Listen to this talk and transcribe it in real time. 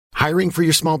Hiring for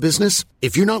your small business?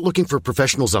 If you're not looking for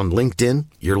professionals on LinkedIn,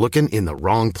 you're looking in the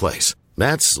wrong place.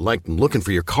 That's like looking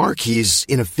for your car keys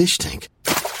in a fish tank.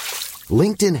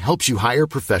 LinkedIn helps you hire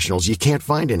professionals you can't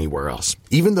find anywhere else,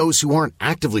 even those who aren't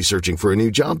actively searching for a new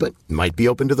job but might be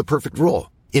open to the perfect role.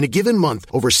 In a given month,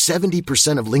 over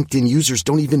 70% of LinkedIn users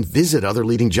don't even visit other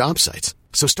leading job sites.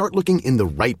 So start looking in the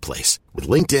right place. With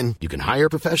LinkedIn, you can hire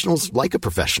professionals like a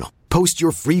professional. Post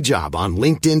your free job on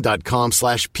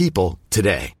linkedin.com/people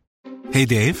today. Hey,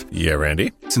 Dave. Yeah,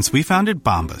 Randy. Since we founded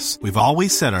Bombas, we've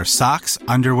always said our socks,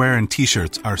 underwear, and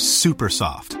T-shirts are super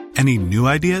soft. Any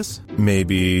new ideas?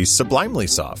 Maybe sublimely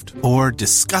soft. Or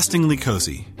disgustingly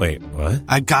cozy. Wait, what?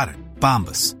 I got it.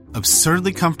 Bombas.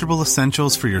 Absurdly comfortable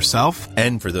essentials for yourself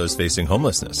and for those facing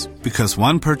homelessness. Because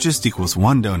one purchased equals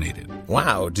one donated.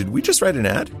 Wow, did we just write an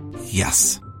ad?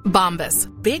 Yes.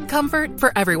 Bombas. Big comfort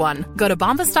for everyone. Go to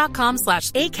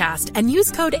bombas.com/ACAST and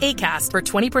use code ACAST for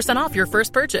 20% off your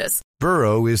first purchase.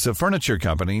 Burrow is a furniture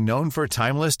company known for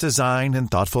timeless design and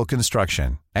thoughtful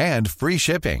construction and free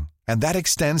shipping. And that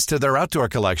extends to their outdoor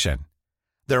collection.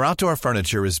 Their outdoor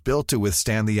furniture is built to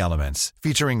withstand the elements,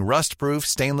 featuring rust-proof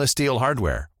stainless steel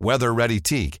hardware, weather-ready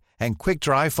teak, and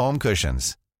quick-dry foam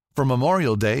cushions. For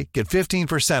Memorial Day, get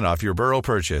 15% off your Burrow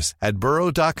purchase at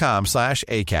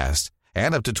burrow.com/ACAST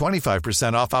and up to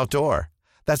 25% off outdoor.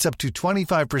 That's up to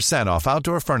 25% off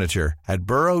outdoor furniture at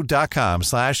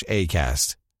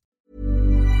burrow.com/ACAST.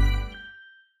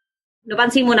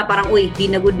 Napansin mo na parang, uy, di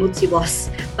na good mood si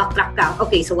boss. Backtrack ka.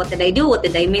 Okay, so what did I do? What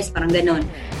did I miss? Parang ganon.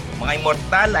 Mga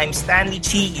Immortal, I'm Stanley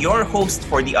Chi, your host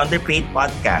for the Underpaid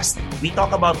Podcast. We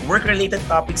talk about work-related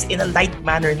topics in a light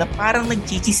manner na parang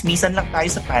nagchichismisan lang tayo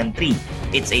sa pantry.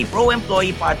 It's a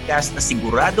pro-employee podcast na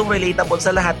siguradong relatable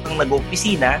sa lahat ng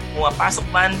nag-opisina, pumapasok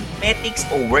man, medics,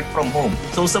 o work from home.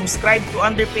 So subscribe to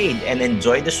Underpaid and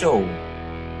enjoy the show.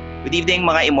 Good evening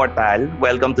mga Immortal.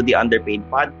 Welcome to the Underpaid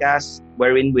Podcast,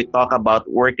 wherein we talk about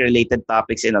work-related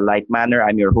topics in a light manner.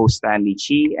 I'm your host, Stanley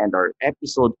Chi, and our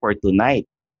episode for tonight.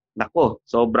 Nako,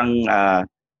 sobrang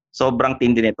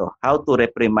tindi nito. How to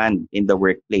reprimand in the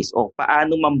workplace. O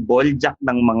paano mamboljak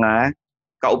ng mga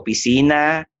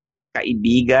kaopisina,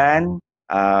 kaibigan,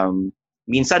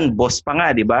 minsan boss pa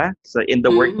nga, di ba? So in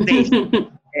the workplace.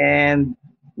 And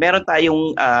meron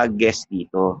tayong guest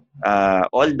dito,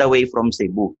 all the way from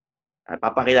Cebu.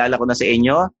 Papakilala ko na sa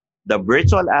inyo, the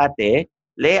virtual ate,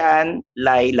 Leanne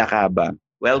Lai Lacaba.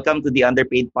 Welcome to the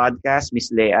Underpaid Podcast,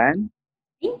 Miss Leanne.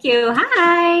 Thank you.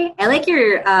 Hi. I like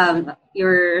your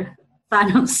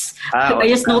Thanos. I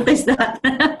just noticed that.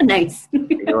 Nice.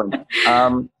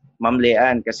 Ma'am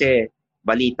Leanne, kasi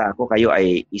balita ko kayo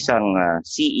ay isang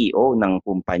CEO ng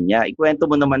kumpanya. Ikwento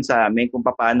mo naman sa amin kung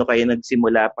paano kayo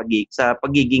nagsimula sa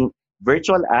pagiging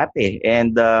virtual ate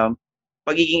and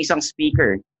pagiging isang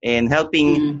speaker and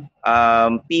helping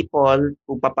people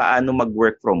kung paano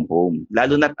mag-work from home.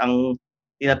 Lalo na't ang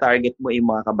tina-target mo yung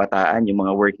mga kabataan, yung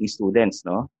mga working students,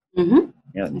 no? Mm-hmm.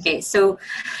 Okay, so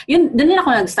doon din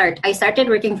ako nag-start. I started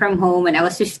working from home when I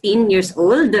was 15 years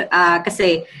old.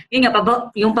 Kasi yun nga,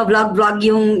 yung pa-vlog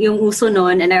yung uso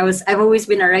noon, and I've always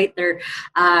been a writer.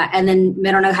 And then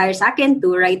meron nag-hire sa akin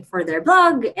to write for their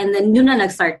blog, and then doon na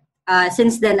nag-start.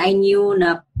 Since then, I knew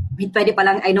na pwede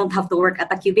palang I don't have to work at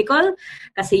a cubicle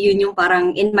kasi yun yung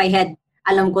parang in my head.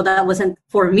 Alam ko that wasn't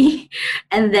for me.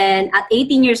 And then at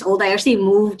 18 years old, I actually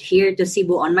moved here to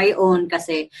Cebu on my own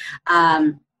kasi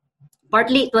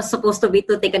partly it was supposed to be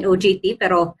to take an OJT,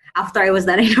 pero after I was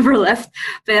done, I never left.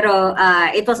 Pero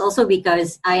it was also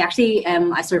because I actually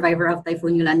am a survivor of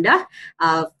Typhoon Yolanda.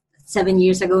 7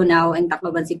 years ago now in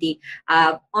Tacloban City.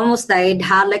 Almost died,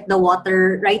 had like the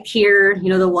water right here,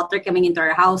 the water coming into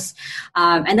our house.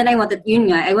 And then I wanted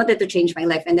to change my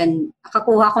life. And then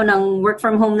nakakuha ko ng work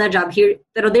from home na job here.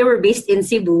 Pero they were based in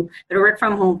Cebu, pero work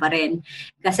from home pa rin.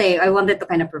 Kasi I wanted to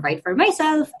kind of provide for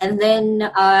myself. And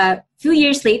then few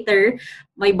years later,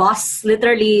 my boss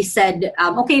literally said,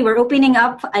 okay, we're opening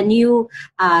up a new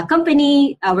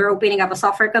company. We're opening up a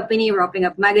software company. We're opening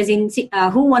up magazines.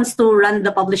 Who wants to run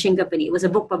the publishing company? It was a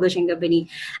book publishing company.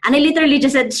 And I literally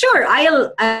just said, sure,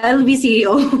 I'll be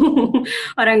CEO.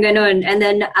 Parang ganun. And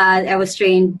then I was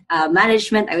trained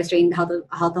management. I was trained how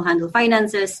to handle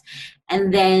finances.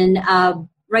 And then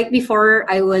before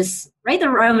I was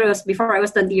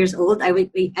 20 years old, I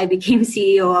became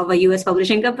CEO of a US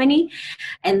publishing company.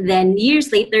 And then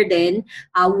years later then,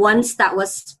 once that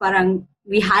was parang,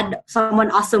 we had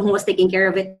someone awesome who was taking care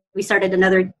of it, we started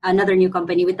another new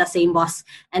company with the same boss.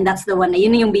 And that's the one,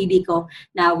 yun yung baby ko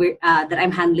now that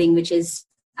I'm handling, which is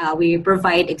we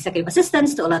provide executive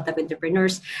assistance to a lot of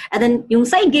entrepreneurs. And then yung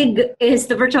side gig is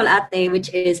the virtual ate, which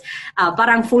is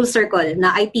parang full circle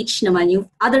na I teach naman yung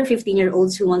other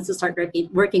 15-year-olds who wants to start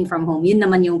working from home. Yun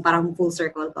naman yung parang full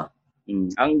circle ko.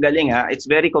 Ang galing ha. It's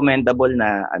very commendable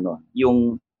na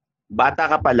yung bata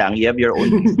ka pa lang, you have your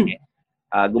own business.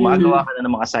 Gumagawa ka na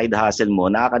ng mga side hustle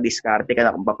mo, nakakadiskarte ka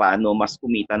na kung paano mas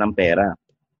kumita ng pera.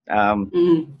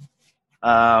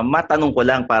 Matanong ko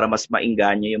lang para mas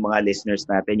maingganyo yung mga listeners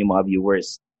natin, yung mga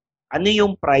viewers. Ano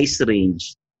yung price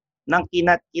range ng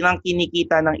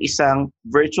kinikita ng isang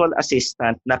virtual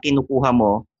assistant na kinukuha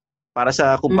mo para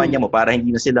sa kumpanya mo, para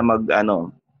hindi na sila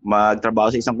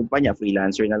magtrabaho sa isang kumpanya,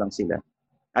 freelancer na lang sila?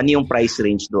 Ano yung price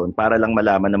range doon para lang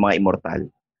malaman ng mga immortal?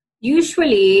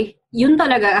 Usually, yun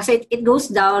talaga kasi it goes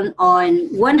down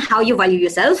on one, how you value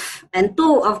yourself, and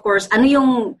two, of course,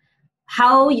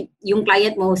 how yung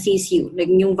client mo sees you, like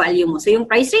yung value mo. So yung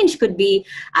price range could be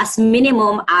as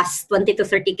minimum as 20 to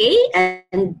 30K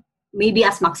and maybe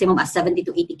as maximum as 70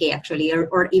 to 80K actually,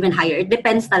 or even higher. It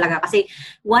depends talaga kasi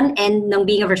one end ng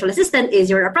being a virtual assistant is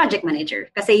you're a project manager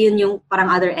kasi yun yung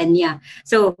parang other end niya.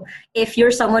 So if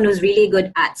you're someone who's really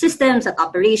good at systems, at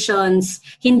operations,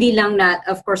 hindi lang na,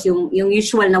 of course, yung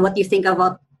usual na what you think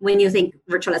about when you think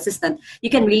virtual assistant, you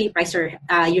can really price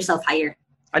yourself higher.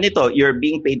 Ano ito? You're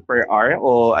being paid per hour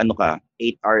o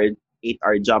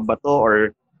 8-hour job ba to,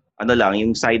 or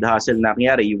yung side hustle na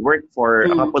kanyari, you work for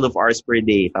a couple of hours per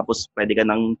day tapos pwede ka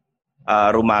nang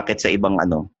rumakit sa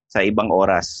ibang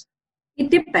oras? It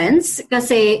depends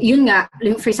kasi yun nga,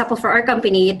 for example, for our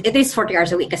company, it is 40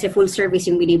 hours a week kasi full service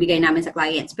yung binibigay namin sa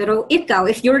clients. Pero ikaw,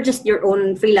 if you're just your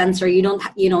own freelancer, you're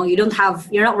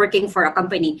not working for a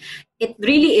company, it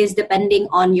really is depending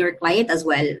on your client as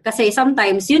well. Kasi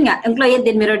sometimes, yun nga, ang client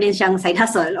din meron din siyang side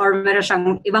hustle or meron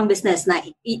siyang ibang business na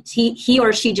he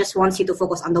or she just wants you to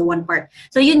focus on the one part.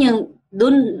 So yun yung,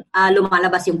 dun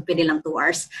lumalabas yung pwede lang 2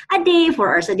 hours a day, 4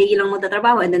 hours a day lang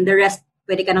magtatrabaho, and then the rest,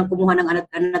 pwede ka nang kumuha ng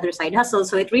another side hustle.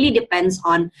 So it really depends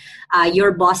on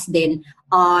your boss din.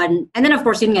 And then of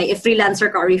course, yun nga, if freelancer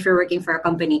ka or if you're working for a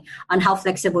company, on how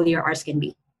flexible your hours can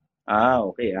be.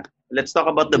 Okay. Let's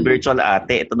talk about the virtual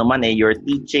ate. Ito naman you're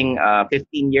teaching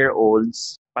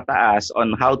 15-year-olds pataas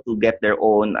on how to get their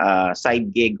own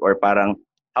side gig or parang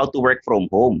how to work from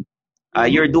home.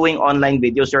 You're doing online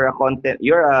videos. You're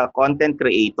a content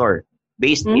creator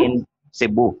based in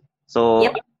Cebu. So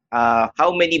yep.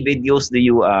 How many videos do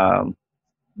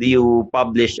you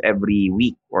publish every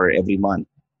week or every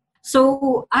month?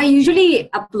 So I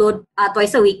usually upload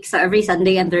twice a week, so every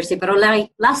Sunday and Thursday. Pero like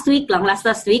last week,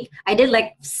 I did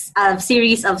like a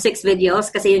series of 6 videos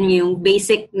kasi yun yung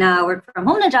basic na work from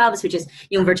home na jobs, which is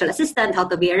yung virtual assistant, how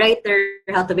to be a writer,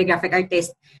 how to be a graphic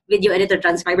artist, video editor,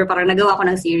 transcriber. Parang nagawa ko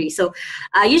ng series. So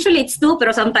usually it's 2,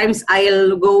 pero sometimes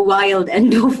I'll go wild and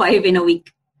do 5 in a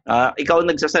week. Ikaw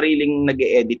nagsasariling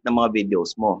nag-e-edit ng mga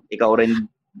videos mo. Ikaw rin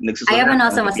nagsusulat. I have an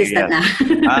awesome assistant na.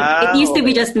 It used to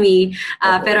be just me.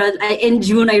 Pero in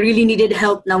June, I really needed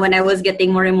help na when I was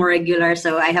getting more and more regular.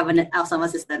 So I have an awesome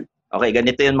assistant. Okay,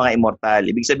 ganito yung mga immortal.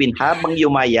 Ibig sabihin, habang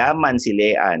yumayaman si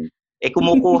Leanne,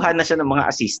 kumukuha na siya ng mga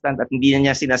assistant at hindi na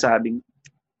niya sinasabing,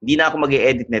 hindi na ako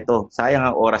mag-e-edit nito.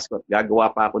 Sayang ang oras ko.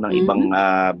 Gagawa pa ako ng ibang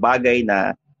bagay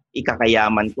na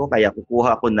ikakayaman ko. Kaya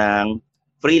kukuha ko ng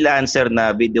freelancer na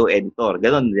video editor.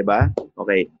 Ganun, di ba?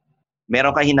 Okay.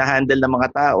 Meron kang hinahandle ng mga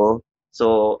tao.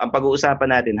 So, ang pag-uusapan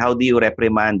natin, how do you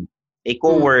reprimand a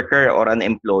co-worker or an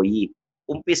employee?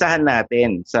 Umpisahan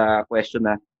natin sa question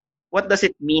na, what does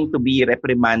it mean to be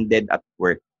reprimanded at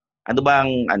work? Ano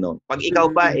bang, pag ikaw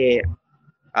ba,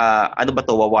 ano ba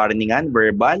to, warningan,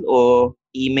 verbal, o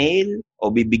email, o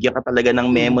bibigyan ka talaga ng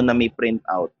memo na may print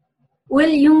out?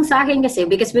 Well, yung sa akin kasi,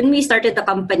 because when we started the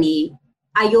company,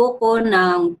 ayoko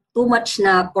ng too much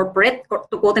na corporate,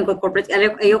 to quote-unquote corporate,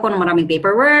 ayoko ng maraming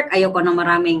paperwork, ayoko ng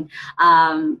maraming,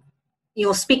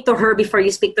 speak to her before you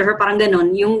speak to her, parang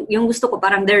ganun. Yung gusto ko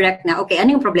parang direct na, okay,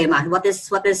 ano yung problema? What is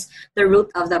the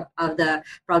root of the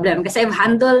problem? Kasi I've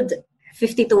handled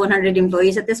 50 to 100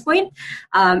 employees at this point.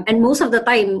 And most of the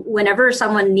time, whenever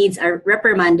someone needs a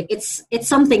reprimand, it's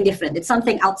something different. It's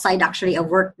something outside actually of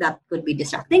work that could be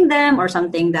distracting them or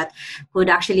something that could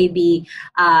actually be,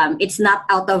 it's not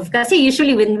out of, kasi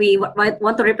usually when we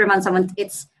want to reprimand someone,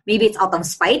 maybe it's out of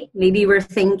spite. Maybe we're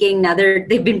thinking na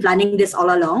they've been planning this all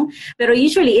along. Pero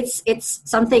usually it's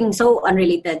something so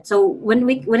unrelated. So when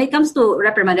it comes to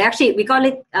reprimand, actually we call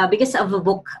it because of a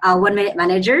book, 1 Minute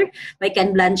Manager by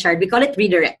Ken Blanchard. We call it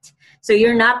redirect. So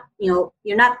you're not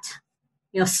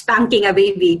spanking a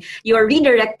baby. You're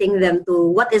redirecting them to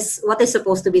what is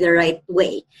supposed to be the right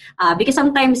way. Because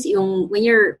sometimes when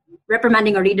you're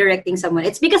reprimanding or redirecting someone,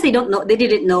 it's because they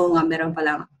didn't know nga meron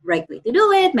palang right way to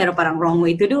do it, meron parang wrong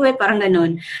way to do it, parang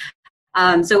ganun.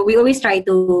 So we always try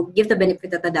to give the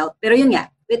benefit of the doubt. Pero yun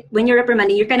nga, when you're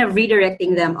reprimanding, you're kind of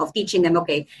redirecting them, of teaching them,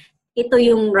 okay, ito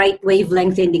yung right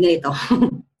wavelength hindi nito.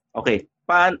 Okay.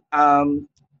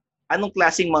 Anong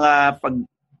klaseng mga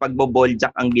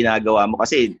pagbo-balljack ang ginagawa mo?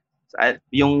 Kasi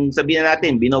yung sabihin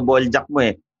natin, bino-balljack mo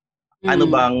ano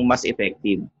bang mas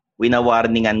effective?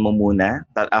 Wina-warningan mo muna.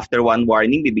 After one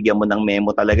warning, bibigyan mo ng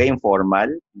memo talaga, yung formal.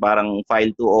 Parang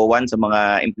file 201 sa mga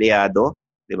empleyado.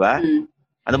 Di ba?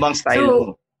 Ano bang style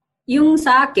mo? Yung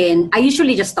sa akin, I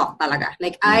usually just talk talaga.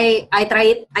 Like, I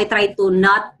try to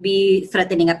not be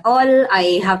threatening at all.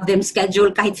 I have them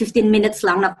schedule kahit 15 minutes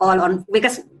lang na call on,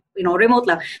 because remote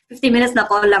lang. 15 minutes na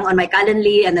call lang on my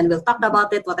Calendly, and then we'll talk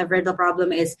about it, whatever the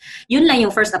problem is. Yun lang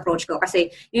yung first approach ko. Kasi,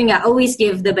 yun nga, always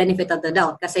give the benefit of the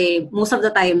doubt. Kasi most of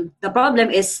the time, the problem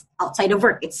is outside of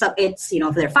work. It's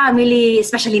their family,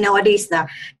 especially nowadays na,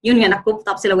 yun nga, na-cooped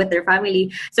up sila with their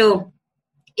family. So,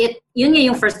 yun nga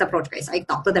yung first approach, guys. I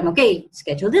talk to them, okay,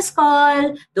 schedule this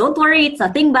call. Don't worry, it's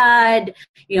nothing bad.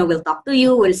 We'll talk to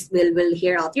you. We'll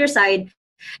hear out your side.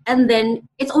 And then,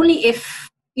 it's only if,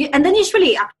 and then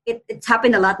usually, it's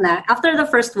happened a lot na, after the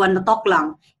first one, na talk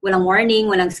lang, walang warning,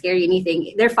 walang scary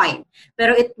anything, they're fine.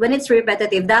 Pero when it's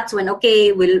repetitive, that's when,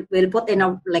 okay, we'll put in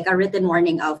a written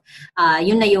warning of,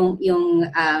 yun na yung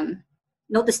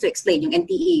notice to explain, yung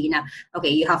NTE, na, okay,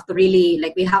 you have to really,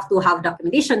 we have to have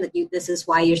documentation that this is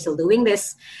why you're still doing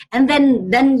this. And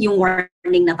then yung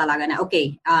warning na talaga na,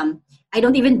 okay, I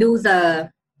don't even do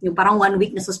yung parang 1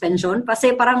 week na suspension,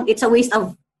 kasi parang it's a waste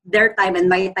of their time and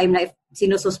my time na if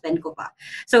sinususpend ko pa.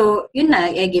 So, yun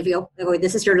na, I give you, okay,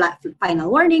 this is your final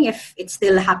warning. If it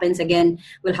still happens again,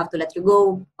 we'll have to let you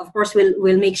go. Of course,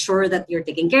 we'll make sure that you're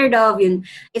taken care of.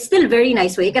 It's still very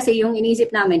nice way, kasi yung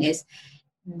iniisip namin is,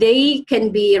 they can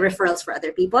be referrals for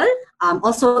other people.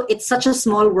 Also, it's such a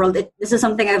small world. This is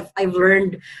something I've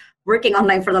learned working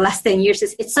online for the last 10 years.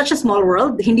 It's such a small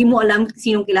world. Hindi mo alam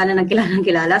sinong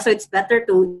kilala. So it's better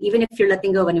to, even if you're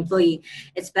letting go of an employee,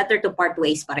 it's better to part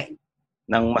ways pa rin.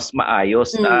 Nang mas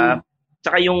maayos.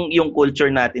 Tsaka yung culture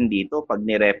natin dito, pag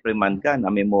ni-reprimand ka,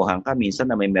 namemohan ka,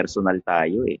 minsan na may personal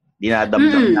tayo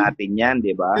Dinadamdam natin yan,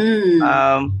 di ba?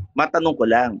 Matanong ko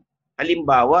lang,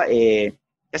 halimbawa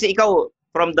kasi ikaw,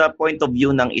 from the point of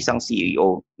view ng isang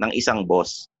CEO, ng isang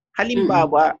boss,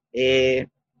 halimbawa,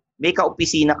 may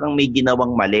ka-opisina kang may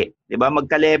ginawang mali. Diba?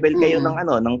 Magka-level kayo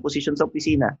ng posisyon sa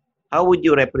opisina. How would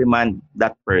you reprimand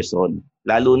that person?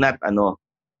 Lalo na't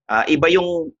iba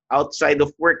yung outside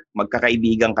of work,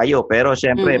 magkakaibigan kayo. Pero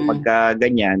syempre, pagka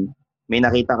ganyan, may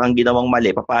nakita kang ginawang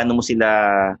mali, paano mo sila,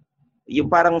 yung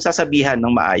parang sasabihan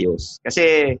ng maayos.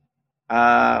 Kasi,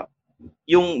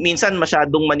 yung minsan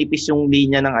masyadong manipis yung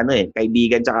linya ng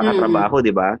kaibigan tsaka katrabaho,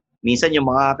 di ba? Minsan yung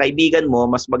mga kaibigan mo,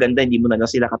 mas maganda hindi mo na lang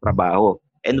sila katrabaho.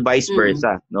 And vice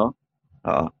versa, no?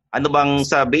 Ano bang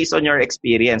based on your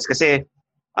experience? Kasi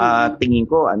tingin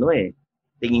ko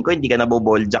hindi ka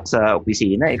naboboljak sa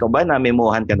opisina. Ikaw ba,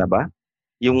 namemohan ka na ba?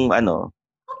 Yung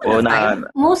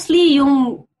mostly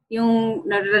yung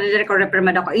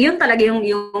nare-reprimand ako. Yun talaga yung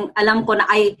alam ko na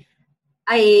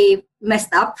I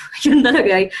messed up. Yun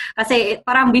talaga. Kasi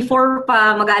parang before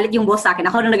pa magalit yung boss sa akin,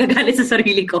 ako na nagagalit sa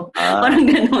sarili ko. Parang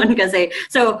ganoon kasi.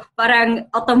 So, parang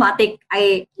automatic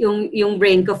yung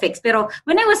brain ko fix. Pero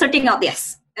when I was starting out,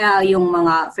 yes. Yung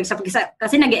mga, for example,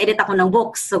 kasi nag-edit ako ng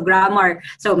books, so grammar.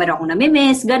 So, meron akong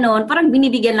nami-miss, ganoon. Parang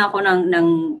binibigyan lang ako ng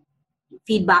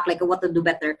feedback, like what to do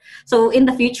better. So, in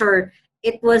the future,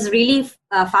 it was really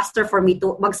faster for me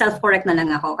to mag-self-correct na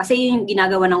lang ako. Kasi yung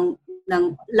ginagawa ng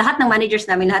lahat ng managers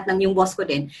namin, lahat ng yung boss ko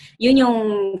din, yun yung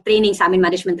training sa amin,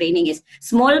 management training is,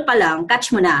 small pa lang,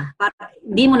 catch mo na.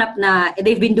 Di mo na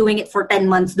they've been doing it for 10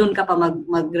 months, dun ka pa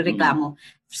magreklamo.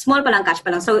 Small pa lang, catch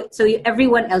pa lang. So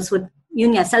everyone else would,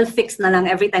 yun nga, self-fix na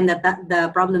lang every time that the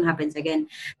problem happens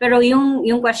again. Pero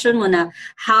yung question mo na,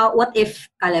 what if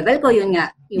ka-level ko, yun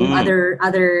nga, yung other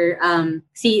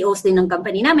CEOs din ng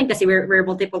company namin, kasi we're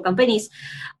multiple companies,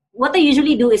 what I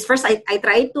usually do is first, I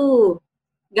try to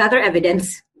gather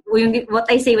evidence. What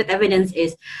I say with evidence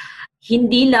is,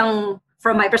 hindi lang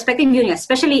from my perspective yun nga,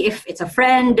 especially if it's a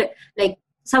friend, like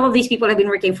some of these people have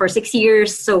been working for 6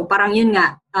 years, so parang yun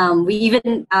nga, we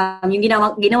even, yung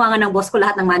ginawa nga ng boss ko,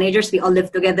 lahat ng managers, we all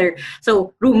live together,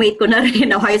 so roommate ko na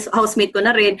rin, housemate ko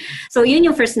na rin. So yun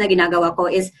yung first na ginagawa ko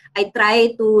is, I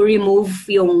try to remove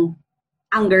yung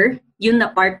anger, yun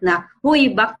na part na, huy,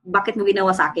 bakit mo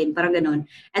ginawa sa akin? Parang ganun.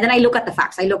 And then I look at the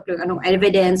facts. I look at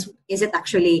evidence. Is it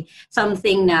actually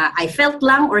something na I felt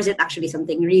lang, or is it actually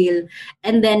something real?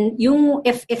 And then,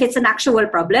 if it's an actual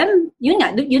problem, yun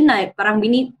na, parang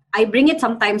I bring it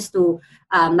sometimes to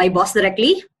my boss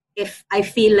directly. If I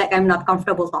feel like I'm not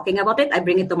comfortable talking about it, I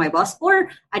bring it to my boss,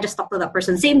 or I just talk to that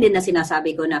person. Same din na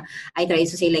sinasabi ko na I try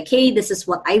to say like, hey, this is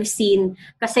what I've seen.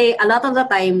 Kasi a lot of the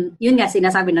time, yun nga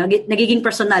sinasabi na, nagiging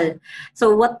personal.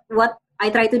 So what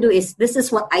I try to do is, this is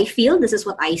what I feel, this is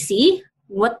what I see.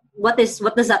 What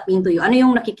does that mean to you? Ano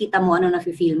yung nakikita mo? Ano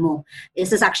nafe-feel mo?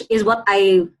 Is what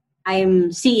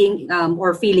I'm seeing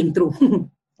or feeling through.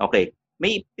 Okay.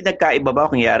 May pinagkaiba ba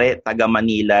kunyari taga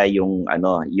Manila yung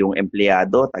yung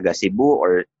empleyado, taga Cebu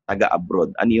or taga abroad?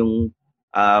 Ano yung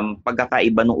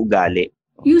pagkakaiba ng ugali?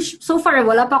 So far,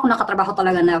 wala pa ako nakatrabaho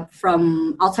talaga na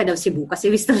from outside of Cebu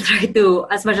kasi we still try to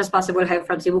as much as possible have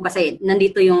from Cebu kasi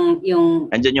nandito yung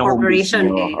corporation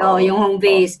yung home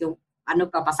base, yung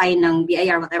papasign ng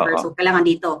BIR whatever. So kailangan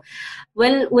dito.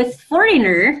 Well, with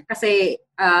foreigner kasi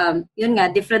yun nga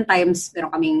different times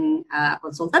meron kaming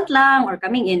consultant lang or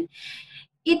coming in.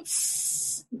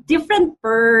 It's different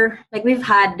like we've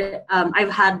had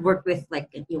I've had work with like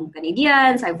yung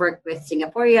Canadians, I've worked with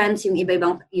Singaporeans, yung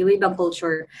iba-ibang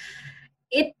culture.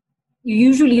 It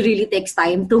usually really takes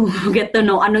time to get to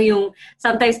know ano yung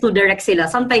sometimes to direct sila.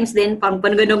 Sometimes din pang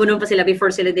ganun pa sila before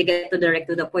sila they get to direct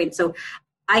to the point. So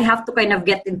I have to kind of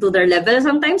get into their level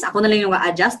sometimes. Ako na lang yung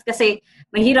adjust kasi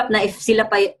mahirap na if sila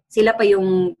pa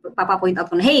yung papa-point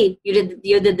out ko na, hey,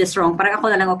 you did this wrong. Parang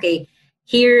ako na lang, okay,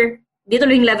 here dito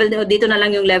na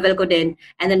lang yung level ko din,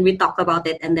 and then we talk about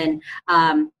it, and then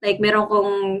like meron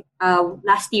kong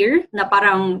last year na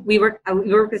parang we work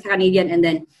with a Canadian, and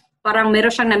then parang meron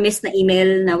siyang na-miss na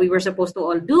email na we were supposed to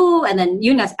all do, and then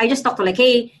yun nga, I just talked to like,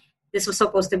 hey, this was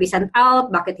supposed to be sent out,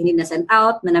 bakit hindi na sent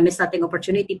out, na na-miss nating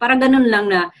opportunity. Parang ganun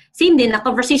lang na, same din, na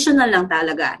conversational lang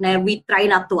talaga, na we try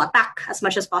not to attack as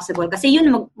much as possible. Kasi yun,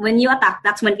 when you attack,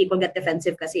 that's when people get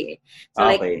defensive kasi. So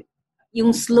okay. Like,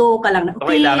 yung slow ka lang na, okay.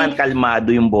 So, kailangan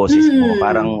kalmado yung boses mo.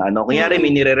 Parang kunyari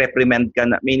may nire-reprimand ka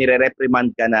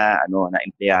na na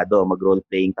empleyado, mag-role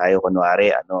playing tayo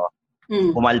kunwari,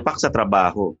 pumalpak sa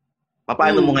trabaho.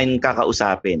 Paano mo ngayon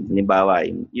kakausapin? Halimbawa,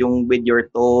 yung with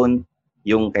your tone,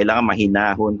 yung kailangan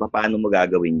mahinahon, paano mo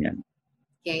gagawin yan?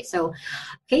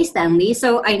 Okay, Stanley.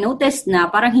 So I noticed na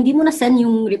parang hindi mo na send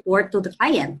yung report to the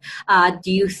client.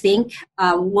 Do you think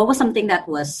what was something that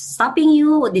was stopping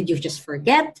you? Or did you just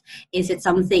forget? Is it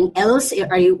something else?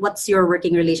 What's your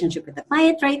working relationship with the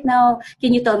client right now?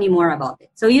 Can you tell me more about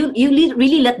it? So you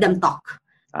really let them talk.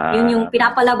 Yun yung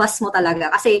pinapalabas mo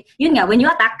talaga. Kasi yun nga, when you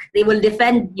attack, they will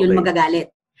defend, yun magagalit.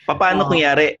 Paano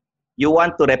kunyari, you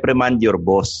want to reprimand your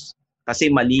boss kasi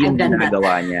mali yung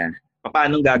ginagawa niya?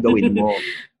 Paano gagawin mo?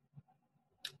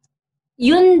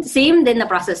 Yun, same din na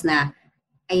process na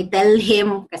I tell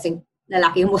him, kasi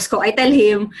lalaki yung boss ko, I tell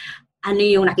him ano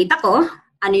yung nakita ko,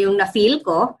 ano yung na-feel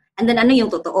ko, and then ano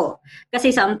yung totoo. Kasi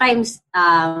sometimes,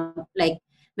 like,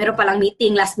 meron palang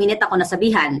meeting, last minute ako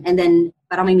nasabihan, and then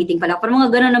parang may meeting pala. Parang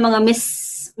mga gano'n na mga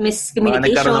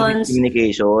miscommunications.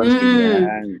 Communications.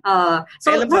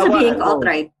 So, sasabihin ko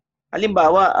outright.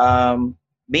 Halimbawa,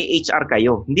 may HR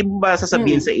kayo. Hindi mo ba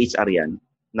sasabihin sa HR yan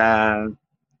na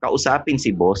kausapin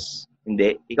si boss?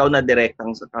 Hindi. Ikaw na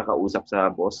direktang kakausap sa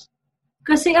boss?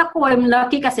 Kasi ako, I'm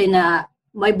lucky kasi na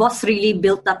my boss really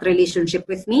built that relationship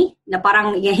with me. Na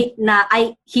parang,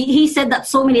 he said that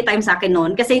so many times sa akin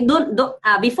noon. Kasi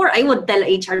before I would tell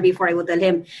HR, before I would tell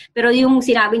him. Pero yung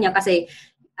sinabi niya kasi,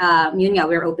 yun nga,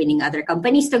 we're opening other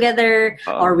companies together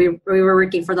or we were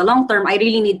working for the long term. I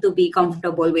really need to be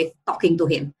comfortable with talking to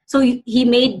him. So he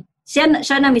made,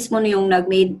 siya na mismo yung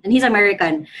nag-made, and he's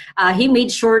American, he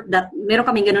made sure that meron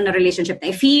kaming ganun na relationship na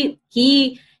if he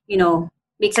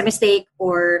makes a mistake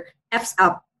or F's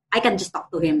up, I can just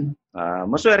talk to him.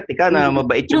 Maswerte ka na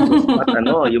mabait yung boss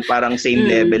at yung parang same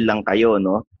level lang kayo,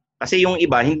 no? Kasi yung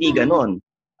iba, hindi ganun.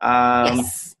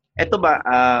 Yes. Eto ba,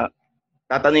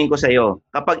 tatanungin ko sa iyo,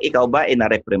 kapag ikaw ba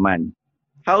na-reprimand,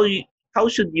 how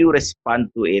should you respond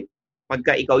to it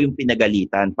pagka ikaw yung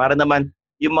pinagalitan? Para naman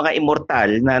yung mga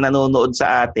immortal na nanonood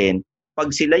sa atin,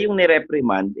 pag sila yung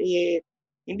ni-reprimand,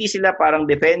 hindi sila parang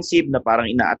defensive na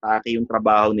parang inaatake yung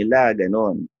trabaho nila,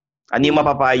 ganon. Ano yung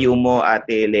mapapayo mo,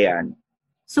 Ate Leanne?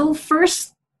 So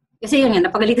first, kasi yun nga,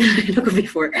 napagalitan na rin ako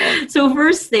before. So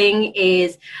first thing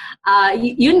is,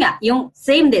 yun nga, yung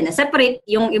same din, separate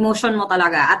yung emotion mo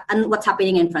talaga at what's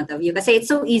happening in front of you. Kasi it's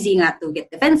so easy nga to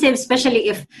get defensive, especially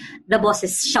if the boss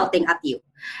is shouting at you.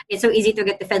 It's so easy to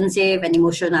get defensive and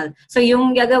emotional. So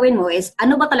yung gagawin mo is,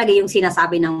 ano ba talaga yung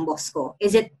sinasabi ng boss ko?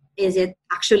 Is it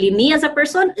actually me as a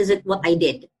person? Is it what I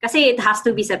did? Kasi it has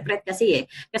to be separate kasi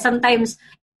Kasi sometimes,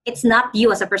 it's not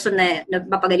you as a person na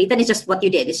mapagalitan. It's just what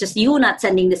you did. It's just you not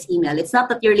sending this email. It's not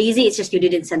that you're lazy. It's just you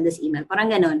didn't send this email.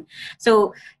 Parang ganon.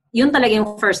 So, yun talaga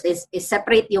yung first is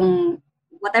separate yung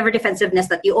whatever defensiveness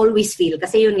that you always feel.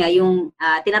 Kasi yun nga, yung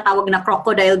tinatawag na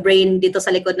crocodile brain dito sa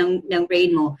likod ng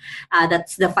brain mo,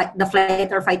 that's the flight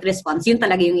or fight response. Yun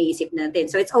talaga yung iisip natin.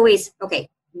 So it's always, okay,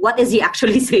 what is he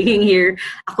actually saying here?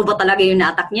 Ako ba talaga yung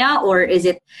na-attack niya? Or is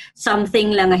it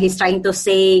something lang he's trying to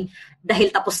say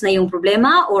dahil tapos na yung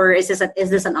problema? Or is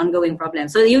this an ongoing problem?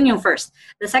 So yun yung first.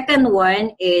 The second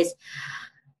one is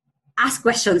ask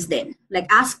questions din. Like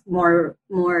ask more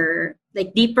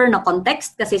like deeper na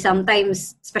context kasi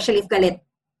sometimes, especially if galit,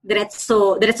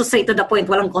 diretso straight to the point,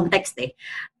 walang context eh.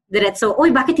 Diretso,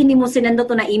 oy, bakit hindi mo sinendo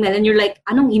to na email? And you're like,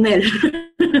 anong email?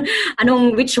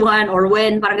 Which one or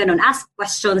when? Parang ganun. Ask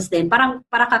questions din. Para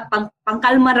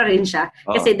pangkalma na rin siya.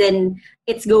 Kasi then,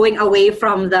 it's going away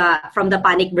from the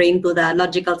panic brain to the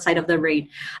logical side of the brain.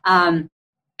 And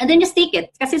then just take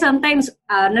it. Kasi sometimes,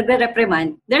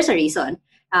 nagre-reprimand, there's a reason.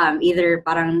 Either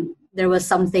parang there was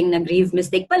something na grave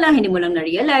mistake pala, hindi mo lang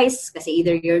na-realize kasi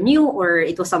either you're new or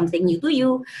it was something new to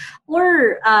you.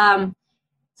 Or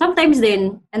sometimes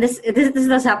then, and this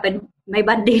does happen, may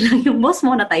bad day lang yung boss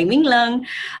mo, na timing lang.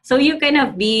 So you kind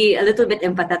of be a little bit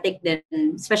empathetic then,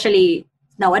 especially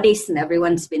nowadays,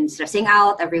 everyone's been stressing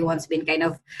out, everyone's been kind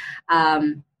of,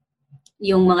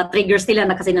 yung mga triggers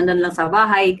nila na kasi nandun lang sa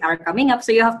bahay are coming up.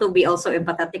 So you have to be also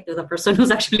empathetic to the person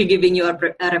who's actually giving you a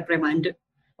reprimand.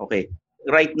 Okay.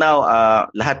 Right now,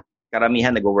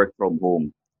 karamihan nag-work from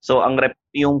home. So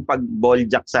yung pag-ball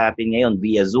jack sa atin ngayon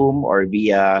via Zoom or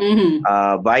via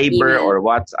Viber or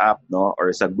WhatsApp, no, or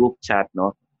sa group chat,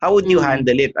 no. How would you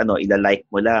handle it? Ila-like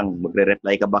mo lang,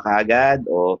 magre-reply ka ba kaagad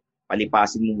o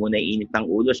palipasin mo muna yung init ng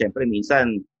ulo? Syempre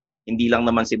minsan hindi lang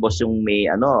naman si boss yung may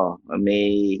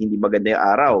hindi maganda yung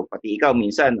araw, pati ikaw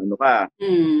minsan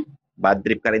bad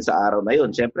trip ka rin sa araw na yun.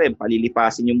 Siyempre,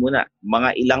 palilipasin nyo muna.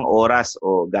 Mga ilang oras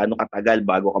o gaano katagal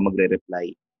bago ka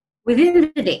magre-reply? Within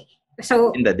the day.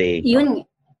 So, in the day. Yun,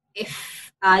 if,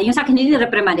 yung sa akin, hindi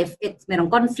reprimand, if it's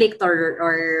merong conflict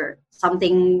or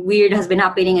something weird has been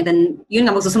happening and then, yun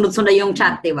nga, magsusunod-sunod yung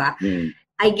chat, diba?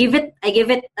 I give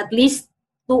it at least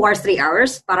 2 or 3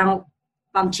 hours, parang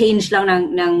pang-change lang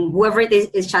ng whoever it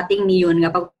is chatting me yun,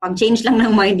 pang-change lang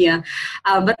ng mind niya.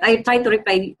 But I try to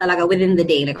reply talaga within the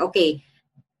day. Like, okay,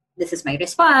 this is my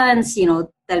response,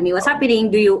 tell me what's happening,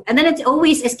 and then it's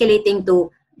always escalating to,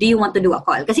 do you want to do a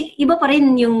call? Kasi iba pa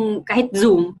rin yung, kahit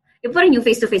Zoom, iba pa rin yung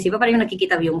face-to-face, iba pa rin yung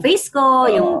nakikita yung face ko,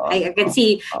 I can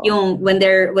see yung when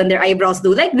their eyebrows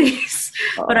do like this.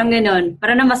 Parang ganun.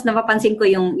 Para na mas napapansin ko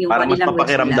yung parang mas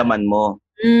papakiramdaman mo.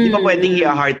 Di ba pwedeng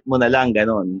i-heart mo na lang,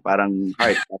 ganun? Parang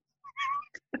heart.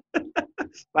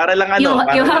 Para lang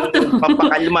you have to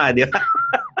papakalma, di ba?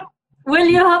 Well,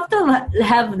 you have to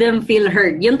have them feel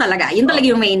heard. Yun talaga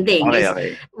yung main thing.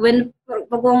 Okay.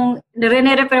 Kung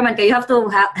nire-reprimand ka, you have to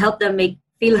help them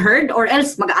feel heard or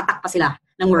else mag-a-attack pa sila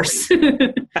ng worse.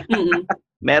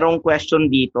 Merong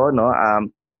question dito, no?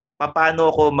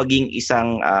 Paano ako maging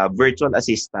isang virtual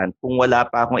assistant kung wala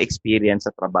pa akong experience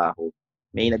sa trabaho?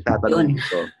 May nagtatanong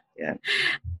dito. Yan.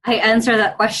 I answer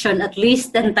that question at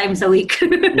least 10 times a week.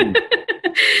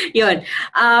 Yun.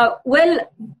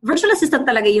 Well, virtual assistant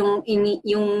talaga yung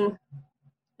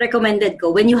recommended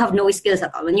ko when you have no skills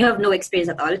at all, when you have no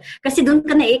experience at all. Kasi doon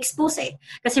ka na-expose eh.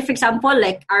 Kasi for example,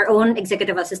 like our own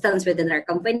executive assistants within our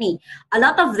company, a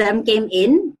lot of them came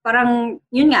in, parang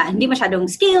yun nga, hindi masyadong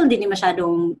skilled, hindi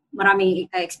masyadong maraming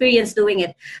experience doing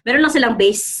it. Meron lang silang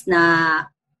base na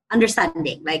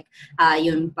understanding, like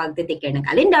yung pag-take care ng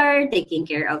calendar, taking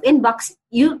care of inbox,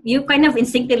 you kind of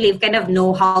instinctively kind of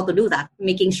know how to do that,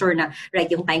 making sure na right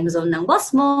yung time zone ng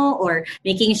boss mo, or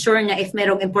making sure na if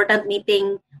merong important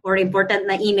meeting or important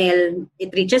na email,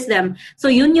 it reaches them.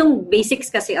 So yun yung basics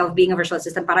kasi of being a virtual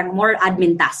assistant, parang more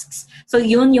admin tasks. So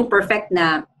yun yung perfect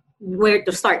na where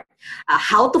to start.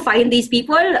 How to find these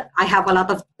people? I have a lot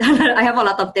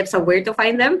of tips of where to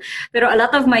find them. Pero a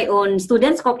lot of my own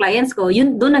students ko, clients ko,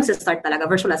 yun doon nagsa-start talaga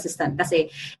virtual assistant kasi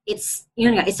it's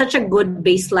such a good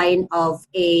baseline of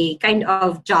a kind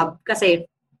of job kasi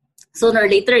sooner or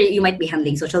later you might be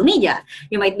handling social media.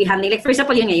 You might be handling, like for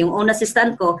example, yung own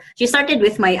assistant ko, she started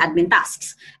with my admin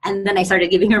tasks and then I started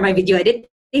giving her my video edit.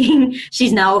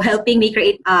 She's now helping me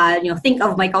create, think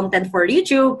of my content for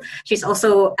YouTube. She's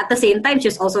also, at the same time,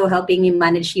 she's also helping me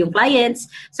manage yung clients.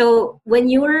 So, when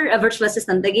you're a virtual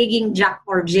assistant, nagiging jack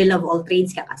or Jill of all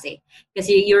trades ka kasi.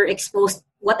 Kasi you're exposed,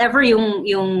 whatever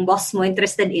yung boss mo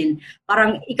interested in,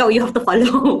 parang ikaw, you have to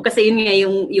follow. Kasi yun nga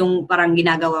yung parang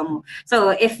ginagawa mo. So,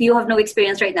 if you have no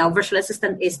experience right now, virtual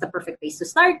assistant is the perfect place to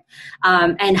start.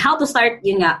 And how to start,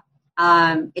 yun nga,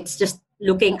 it's just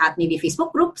looking at maybe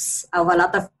Facebook groups of a lot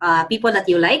of people that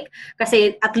you like.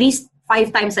 Kasi at least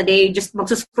 5 times a day, just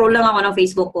magsuscroll lang ako ng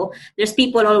Facebook ko. There's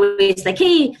people always like,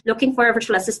 hey, looking for a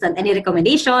virtual assistant. Any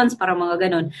recommendations? Para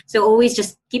mga ganun. So always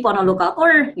just keep on a lookout.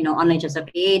 Or, online just a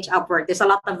page, Upwork. There's a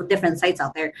lot of different sites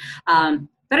out there.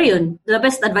 Pero yun, the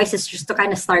best advice is just to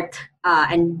kind of start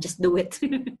and just do it.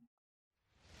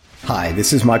 Hi,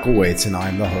 this is Michael Waits, and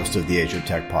I'm the host of the Age of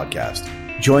Tech podcast.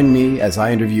 Join me as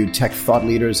I interview tech thought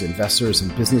leaders, investors, and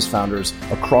business founders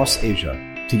across Asia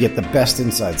to get the best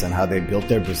insights on how they built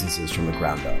their businesses from the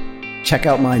ground up. Check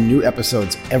out my new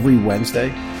episodes every Wednesday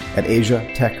at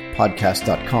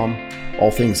asiatechpodcast.com.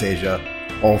 All things Asia,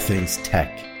 all things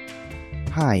tech.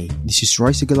 Hi, this is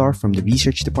Roy Sigalar from the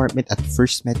Research Department at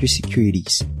First Metro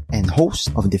Securities and host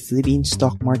of the Philippine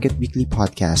Stock Market Weekly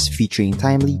podcast featuring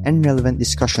timely and relevant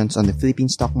discussions on the Philippine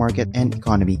stock market and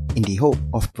economy in the hope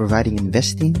of providing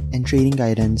investing and trading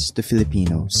guidance to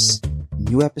Filipinos.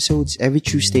 New episodes every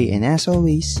Tuesday, and as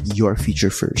always, your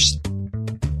future first.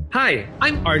 Hi,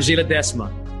 I'm RJ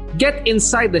Ledesma. Get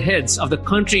inside the heads of the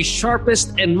country's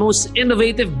sharpest and most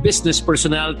innovative business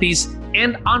personalities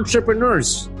and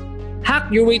entrepreneurs.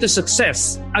 Hack your way to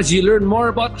success as you learn more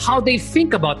about how they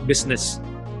think about business.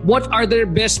 What are their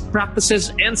best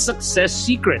practices and success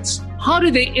secrets? How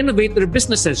do they innovate their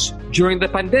businesses during the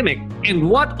pandemic? And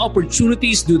what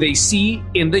opportunities do they see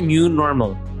in the new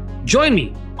normal? Join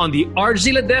me on the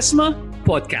RJ Ledesma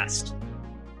podcast.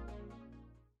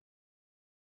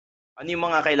 Ano yung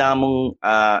mga kailangan mong,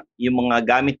 yung mga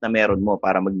gamit na meron mo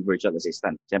para maging virtual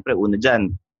assistant? Siyempre, una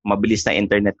dyan, mabilis na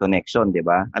internet connection, di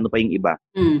ba? Ano pa yung iba?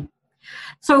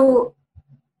 So,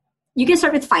 you can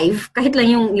start with 5. Kahit lang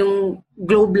yung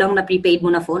Globe lang na prepaid mo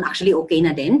na phone, actually okay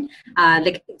na din.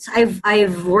 Like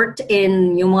I've worked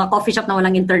in yung mga coffee shop na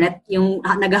walang internet, yung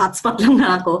nag-hotspot lang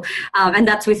na ako. And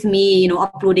that's with me,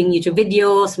 uploading YouTube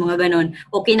videos, mga ganun.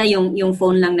 Okay na yung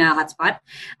phone lang na hotspot.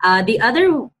 The other,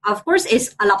 of course,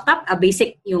 is a laptop, a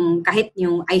basic, kahit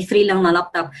yung i3 lang na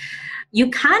laptop. You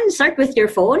can start with your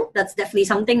phone. That's definitely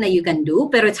something that you can do.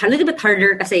 Pero it's a little bit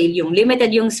harder kasi yung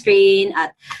limited yung screen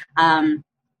at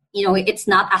it's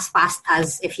not as fast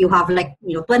as if you have 20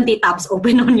 tabs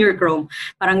open on your Chrome.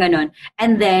 Parang ganon.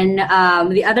 And then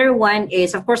the other one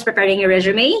is, of course, preparing your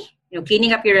resume.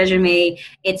 Cleaning up your resume.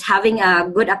 It's having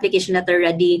a good application letter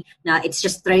ready. Na it's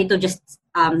just try to just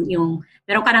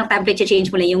meron ka ng template, change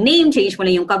mo lang yung name, change mo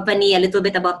lang yung company, a little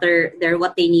bit about their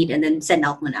what they need, and then send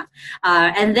out mo na.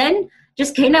 And then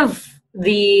just kind of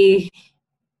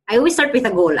I always start with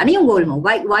a goal. Ano yung goal mo?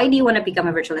 Why do you want to become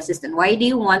a virtual assistant? Why do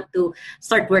you want to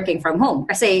start working from home?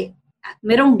 Kasi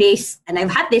merong days, and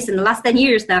I've had this in the last 10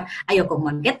 years na ayoko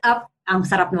mag-get up, ang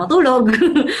sarap na matulog,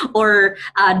 or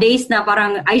days na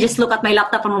parang I just look at my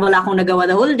laptop and wala akong nagawa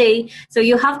the whole day. So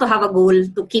you have to have a goal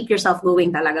to keep yourself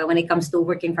going talaga when it comes to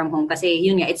working from home. Kasi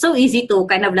yun nga, it's so easy to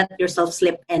kind of let yourself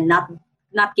slip and not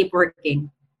keep working.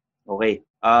 Okay.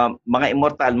 Mga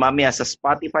Immortal, mamaya sa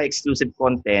Spotify exclusive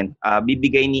content,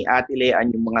 bibigay ni Ate Leanne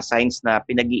yung mga signs na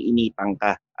pinag-iinitan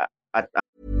ka.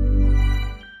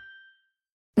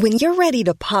 When you're ready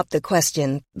to pop the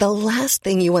question, the last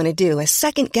thing you want to do is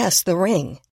second-guess the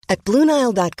ring. At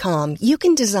BlueNile.com, you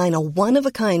can design a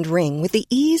one-of-a-kind ring with the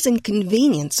ease and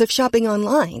convenience of shopping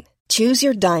online. Choose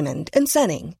your diamond and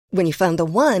setting. When you find the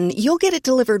one, you'll get it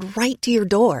delivered right to your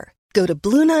door. Go to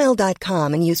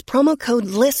BlueNile.com and use promo code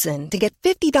LISTEN to get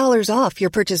 $50 off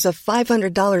your purchase of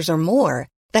 $500 or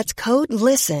more. That's code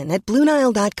LISTEN at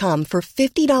BlueNile.com for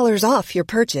 $50 off your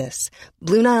purchase.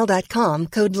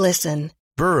 BlueNile.com, code LISTEN.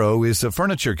 Burrow is a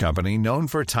furniture company known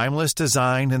for timeless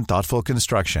design and thoughtful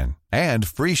construction, and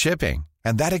free shipping,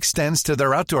 and that extends to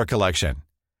their outdoor collection.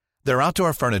 Their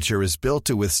outdoor furniture is built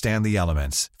to withstand the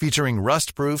elements, featuring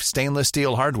rust-proof stainless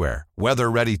steel hardware,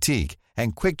 weather-ready teak,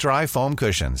 and quick-dry foam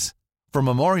cushions. For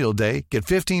Memorial Day, get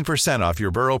 15% off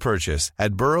your Burrow purchase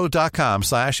at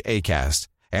burrow.com/ACAST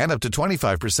and up to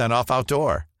 25% off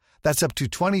outdoor. That's up to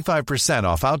 25%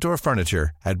 off outdoor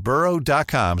furniture at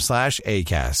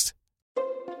burrow.com/ACAST.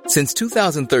 Since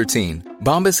 2013,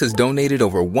 Bombas has donated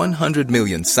over 100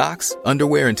 million socks,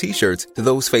 underwear, and T-shirts to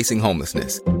those facing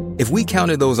homelessness. If we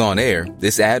counted those on air,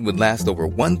 this ad would last over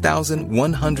 1,157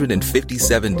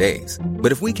 days.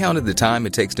 But if we counted the time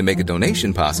it takes to make a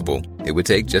donation possible, it would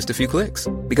take just a few clicks.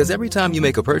 Because every time you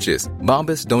make a purchase,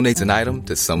 Bombas donates an item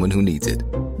to someone who needs it.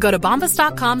 Go to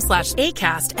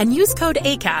bombas.com/ACAST and use code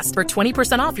ACAST for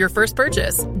 20% off your first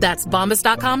purchase. That's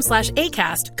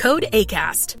bombas.com/ACAST, code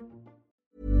ACAST.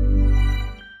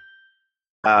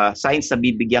 Signs na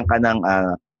bibigyan ka ng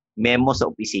memo sa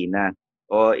opisina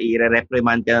o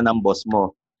i-reprimand ka na ng boss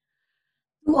mo.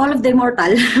 To all of the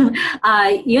mortal,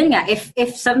 yun nga, if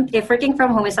working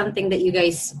from home is something that you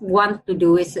guys want to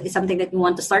do, is something that you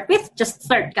want to start with, just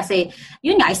start. Kasi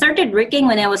yun nga, I started working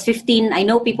when I was 15. I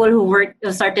know people who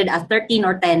started at 13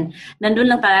 or 10.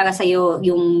 Nandun lang talaga sa'yo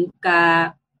yung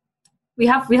we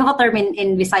have a term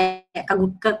in Visaya,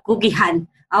 kagugihan,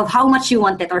 of how much you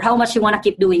want it or how much you want to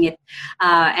keep doing it,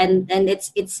 and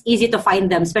it's easy to find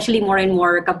them, especially more and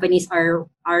more companies are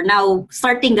now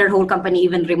starting their whole company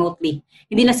even remotely.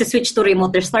 Hindi na switch to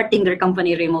remote, they're starting their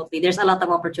company remotely. There's a lot of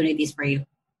opportunities for you.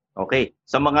 Okay,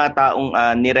 sa mga taong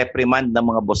ni-reprimand ng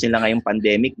mga boss nila ngayong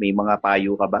pandemic, may mga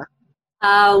payo ka ba?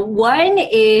 One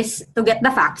is to get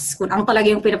the facts. Kung ang talaga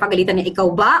yung pinapagalitan niya,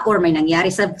 ikaw ba? Or may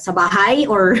nangyari sa bahay?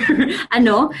 Or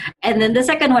ano? And then the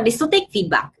second one is to take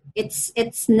feedback.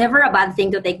 It's never a bad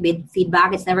thing to take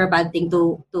feedback. It's never a bad thing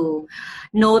to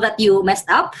know that you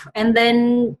messed up. And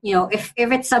then, if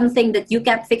it's something that you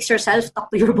can't fix yourself,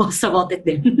 talk to your boss about it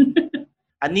then.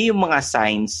 Ano yung mga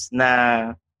signs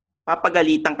na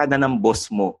papagalitan ka na ng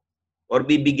boss mo or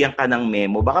bibigyan ka ng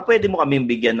memo? Baka pwede mo kaming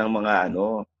bigyan ng mga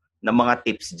ng mga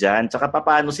tips dyan. Tsaka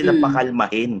paano sila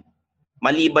pakalmahin?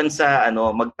 Maliban sa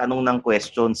magtanong ng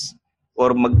questions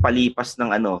or magpalipas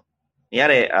ng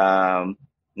Nangyari,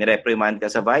 nireprimand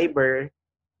ka sa Viber,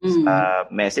 sa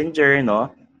Messenger,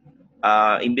 no?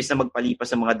 Imbis na magpalipas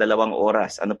ng mga 2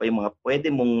 oras, ano pa yung mga pwede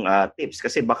mong tips?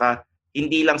 Kasi baka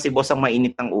hindi lang si boss ang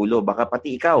mainit ng ulo, baka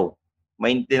pati ikaw,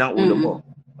 mainit din ang ulo mo.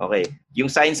 Okay. Yung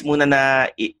signs muna na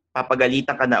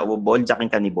papagalitan ka na o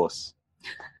boljakin ka ni boss.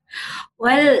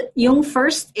 Well, yung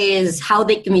first is how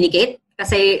they communicate.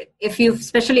 Kasi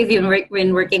especially if you've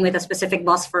been working with a specific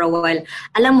boss for a while,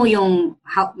 alam mo yung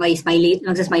how may smiley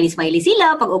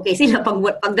sila, pag okay sila, pag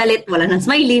galit, wala nang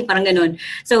smiley, parang ganun.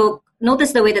 So,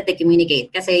 notice the way that they communicate.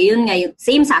 Kasi yun nga,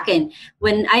 same sa akin.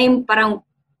 When I'm parang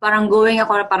going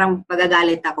ako, parang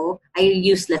pagagalit ako, I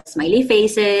use less smiley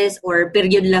faces or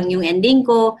period lang yung ending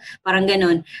ko, parang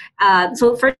ganun.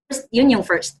 So, first, yun yung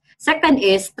first. Second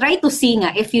is, try to see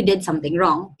nga if you did something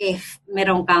wrong. If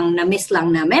meron kang na-miss lang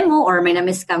na memo or may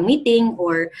na-miss kang meeting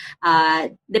or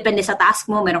depende sa task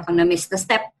mo, meron kang na-miss na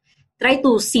step, try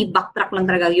to see, backtrack lang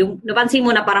talaga. Yung napansin mo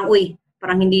na parang,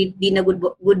 parang hindi na good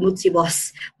mood si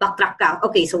boss. Backtrack ka.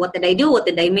 Okay, so what did I do? What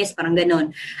did I miss? Parang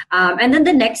ganun. And then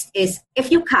the next is, if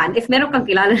meron kang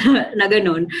kilala na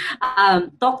ganun,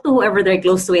 talk to whoever they're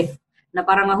close with. Na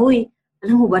parang,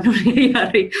 alam mo ba, anong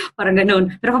nangyayari? Parang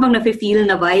ganun. Pero kapag nafe-feel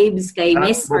na vibes kay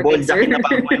Miss or kay Sir.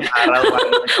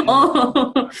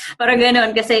 Parang ganun.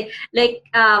 Kasi,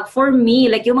 for me,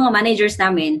 yung mga managers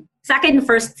namin, sa akin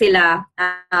first sila,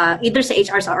 either sa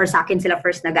HR or sa akin sila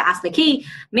first nag-ask, hey,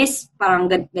 Miss, parang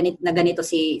ganito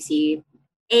si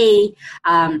A,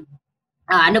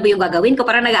 ano ba yung gagawin ko?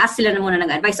 Parang nag-ask sila na muna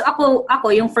nag-advise. So ako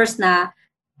yung first na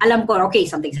alam ko, okay,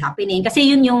 something's happening. Kasi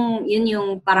yun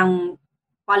yung parang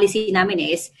policy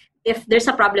namin is, if there's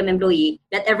a problem employee,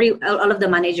 let all of the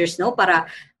managers know para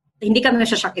hindi kami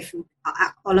shock if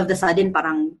all of the sudden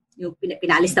parang yung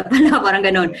pinalis na pala, parang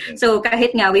ganun. So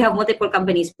kahit nga we have multiple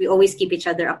companies, we always keep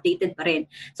each other updated pa rin.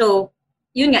 So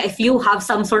yun nga, if you have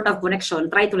some sort of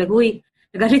connection, try to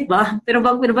nagalit ba? Pero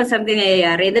bang something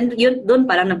nangyayari? Then yun,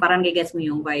 doon pa lang na parang gigets mo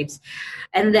yung vibes.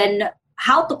 And then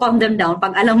how to calm them down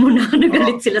pag alam mo na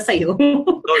nagalit sila sa'yo.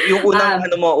 So, yung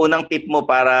unang tip mo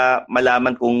para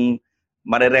malaman kung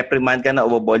marereprimand ka na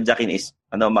o boljakin is,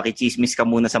 makichismis ka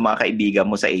muna sa mga kaibigan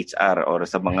mo sa HR or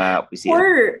sa mga opisina.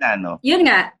 Or, yun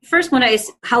nga, first muna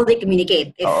is how they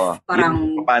communicate. If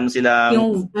parang, paano sila,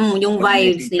 yung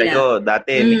vibes nila. Kayo.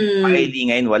 Dati, may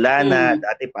ngayon wala na.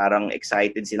 Dati parang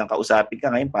excited silang kausapin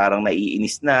ka. Ngayon parang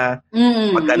naiinis na.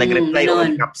 Pagka nag-reply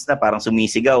on caps na, parang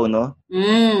sumisigaw, no?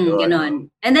 Ganon.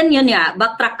 And then yun nga,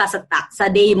 backtrack ka sa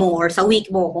day mo or sa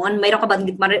week mo. Kung meron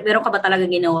ka ba talaga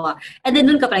ginawa. And then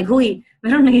dun ka pa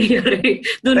meron nangyayari.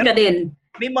 Dun ka din.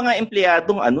 May mga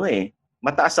empleyadong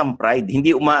mataas ang pride,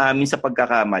 hindi umaamin sa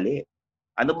pagkakamali.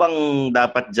 Ano bang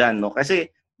dapat dyan, no? Kasi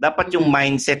dapat yung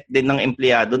mindset din ng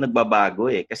empleyado nagbabago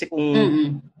Kasi kung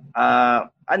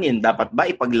dapat ba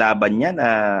ipaglaban niya na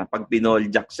pag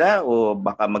pinoljak siya o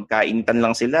baka magkainitan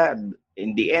lang sila,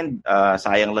 in the end,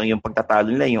 sayang lang yung pagtatalo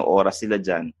nila, yung oras sila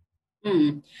dyan.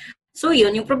 So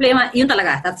yun, yung problema, yun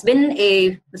talaga.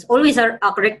 There's always a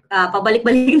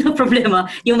pabalik-balik na problema,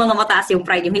 yung mga mataas yung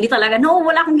pride. Yung hindi talaga, no,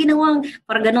 wala akong ginawang,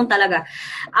 parang ganun talaga.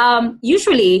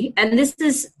 Usually, and this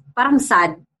is parang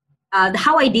sad,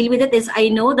 how I deal with it is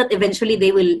I know that eventually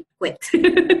they will quit.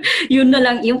 Yun na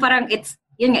lang, yung parang, it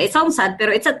sounds sad,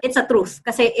 pero it's a truth.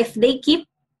 Kasi if they keep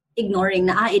ignoring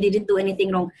na, I didn't do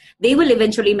anything wrong, they will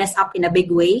eventually mess up in a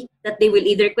big way that they will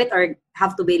either quit or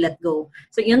have to be let go.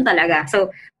 So, yun talaga.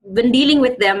 So, when dealing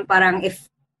with them, parang if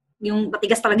yung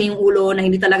matigas talaga yung ulo na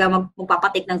hindi talaga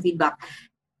magpapatik ng feedback,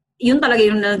 yun talaga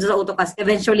yung nandun sa uto kasi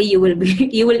eventually you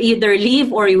will either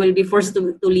leave or you will be forced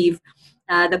to leave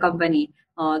the company.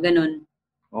 Ganun.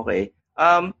 Okay.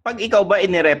 Pag ikaw ba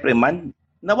inireprimand,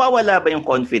 nawawala ba yung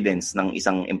confidence ng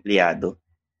isang empleyado?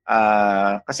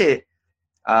 Kasi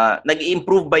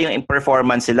nag-improve ba yung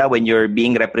performance sila when you're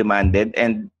being reprimanded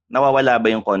and nawawala ba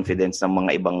yung confidence ng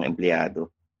mga ibang empleyado?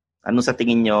 Ano sa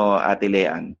tingin nyo, Ate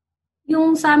Leanne?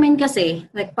 Yung sa amin kasi,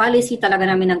 like policy talaga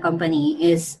namin ng company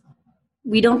is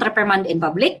we don't reprimand in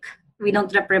public. We don't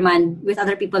reprimand with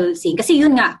other people seeing. Kasi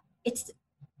yun nga, it's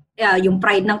yung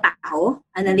pride ng tao.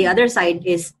 And then the other side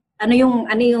is ano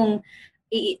yung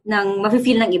nang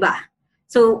mafe-feel ng iba.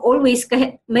 So always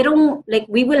kahit merong like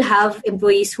we will have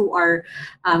employees who are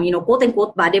quote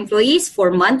unquote bad employees for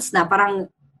months na parang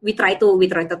we try to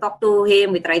talk to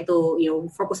him, we try to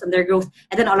focus on their growth,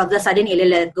 and then all of a sudden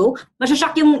let it go.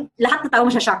 Masashock yung lahat ng tao,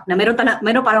 masashock na meron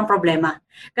parang problema.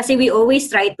 Kasi we always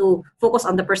try to focus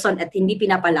on the person at hindi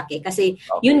pinapalaki. Kasi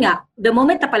yun nga, the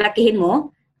moment na palakihin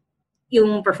mo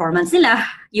yung performance nila,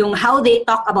 yung how they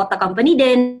talk about the company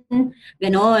din,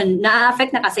 ganon,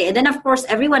 na-affect na kasi. And then of course,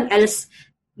 everyone else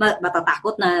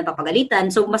matatakot na papagalitan.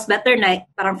 So mas better na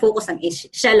parang focus ang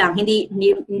siya lang,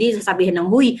 hindi sasabihin ng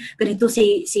huy, ganito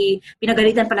si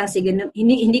pinagalitan pa lang si ganito.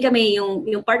 Hindi kami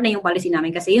yung part na yung policy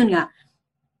namin kasi yun nga,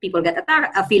 people get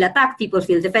feel attacked, people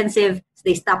feel defensive,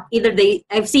 they stop,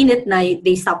 I've seen it na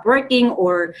they stop working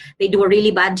or they do a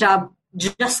really bad job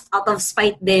just out of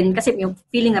spite din kasi yung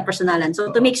feeling na personalan.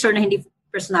 So to make sure na hindi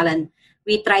personalan,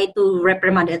 we try to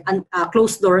reprimand it and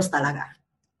close doors talaga.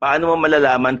 Paano mo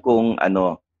malalaman kung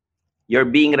you're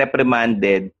being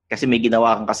reprimanded kasi may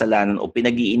ginawa kang kasalanan o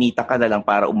pinag-iinita ka na lang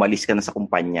para umalis ka na sa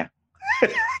kumpanya?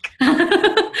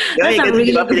 That's a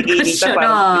really good question.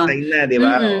 Na, di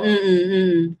ba?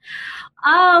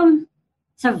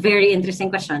 It's a very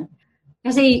interesting question.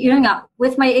 Kasi yun nga,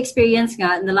 with my experience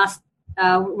nga in the last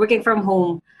working from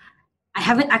home, I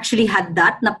haven't actually had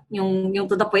that na yung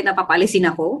to the point na papalisin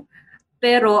ako.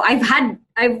 Pero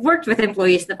I've worked with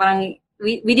employees na parang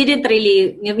we didn't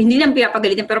really, hindi lang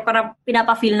pinapagalitin, pero parang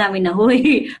pinapa-feel namin na,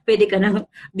 huy, pwede ka na,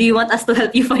 do you want us to help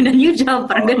you find a new job?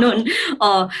 Parang ganun.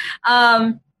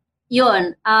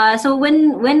 Yun. So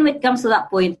when it comes to that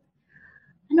point,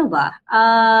 ano ba?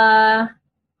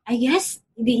 I guess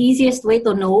the easiest way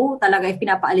to know talaga if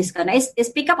pinapaalis ka na is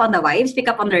pick up on the vibes, pick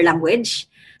up on their language,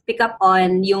 pick up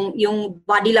on yung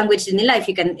body language din nila.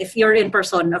 If you're in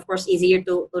person, of course, easier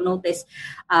to notice.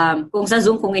 Kung sa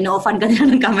Zoom, kung ino-offan ka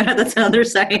nila ng camera, that's another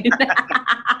sign.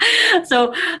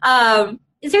 So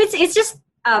it's just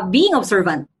being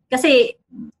observant. Kasi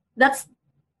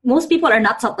most people are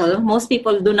not subtle. Most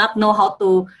people do not know how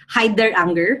to hide their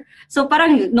anger. So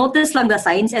parang notice lang the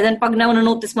signs and then pag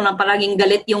na-notice mo lang palaging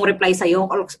galit yung reply sa'yo,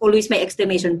 always may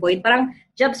exclamation point, parang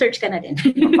job search ka na din.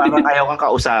 Parang ayaw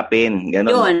kang kausapin. Ganon.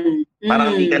 Yun.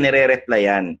 Parang hindi ka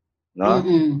nire-replyan. No?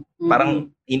 Parang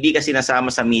hindi ka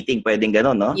sinasama sa meeting, pwedeng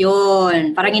ganon, no?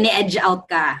 Yun. Parang ini-edge out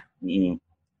ka.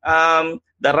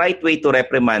 The right way to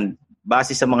reprimand,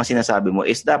 base sa mga sinasabi mo,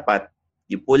 is dapat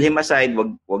you pull him aside,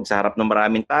 wag sa harap ng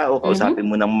maraming tao, kausapin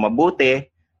mo ng mabuti,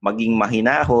 maging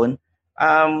mahinahon.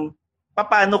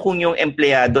 Paano kung yung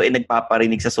empleyado ay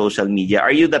nagpaparinig sa social media?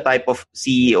 Are you the type of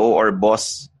CEO or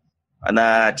boss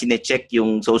na chine-check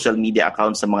yung social media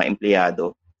accounts sa mga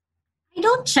empleyado? I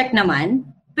don't check naman,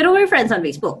 pero we're friends on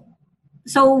Facebook.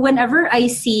 So whenever I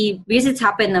see, because it's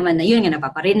happened naman na yun nga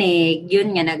napaparinig,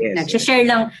 yun nga nag-share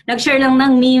lang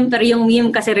ng meme, pero yung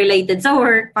meme kasi related sa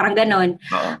work, parang ganon.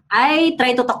 I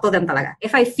try to talk to them talaga.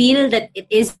 If I feel that it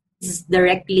is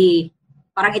directly,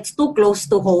 parang it's too close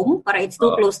to home, parang it's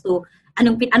too close to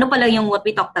ano pa lang yung what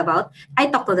we talked about, I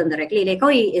talk to them directly. Like,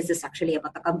 is this actually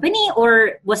about the company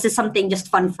or was this something just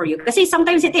fun for you? Kasi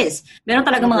sometimes it is. Meron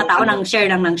talaga mga tao nang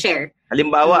share lang ng share.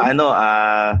 Halimbawa,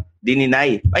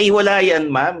 dininay. Ay, wala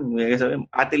yan, ma'am.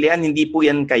 Ate Lian, hindi po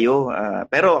yan kayo.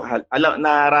 Pero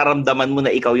nararamdaman mo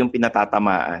na ikaw yung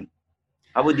pinatatamaan.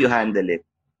 How would you handle it?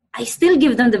 I still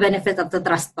give them the benefit of the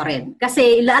trust pa rin.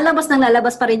 Kasi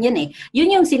lalabas pa rin yun eh.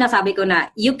 Yun yung sinasabi ko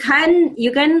na you can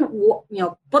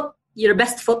put your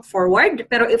best foot forward,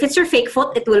 pero if it's your fake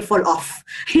foot, it will fall off.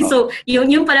 So,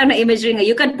 yung pa lang na imagery nga,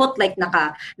 you can put like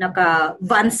naka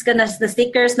Vans ka na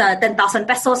stickers na 10,000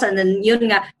 pesos and then yun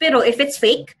nga. Pero if it's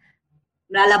fake,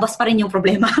 lalabas pa rin yung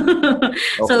problema.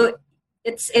 Okay. So,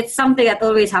 it's something that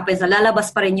always happens na lalabas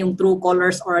pa rin yung true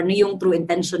colors or ano yung true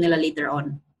intention nila later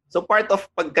on. So, part of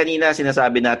pag kanina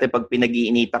sinasabi natin, pag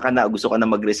pinag-iinita ka na, gusto ka na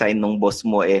mag-resign ng boss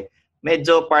mo,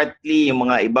 medyo partly yung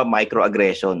mga iba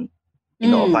microaggression.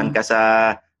 Ino-offan ka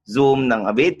sa Zoom ng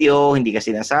video, hindi ka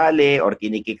sinasali, or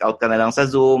kinikick out ka na lang sa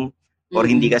Zoom, or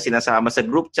hindi ka sinasama sa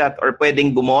group chat, or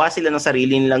pwedeng gumawa sila ng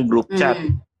sarili nilang group chat.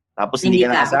 Tapos hindi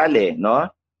ka nakasali, no?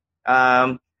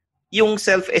 Yung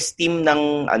self-esteem ng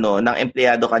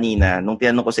empleyado kanina, nung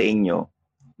tinanong ko sa inyo,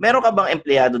 meron ka bang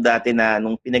empleyado dati na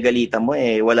nung pinagalitan mo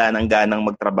wala nang ganang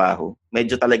magtrabaho?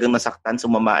 Medyo talagang nasaktan,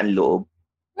 sumama ang loob?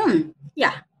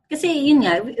 Yeah. Kasi yun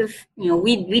nga,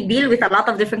 we deal with a lot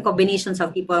of different combinations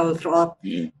of people throughout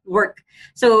work.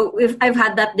 So I've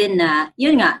had that din na,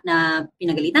 yun nga, na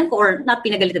pinagalitan ko, or not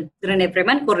pinagalitan,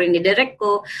 reprimand ko, rinidirect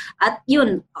ko, at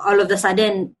yun, all of the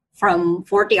sudden, from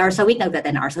 40 hours a week, nagta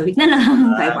 10 hours a week na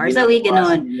lang, 5 hours a week,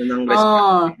 gano'n.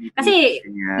 Kasi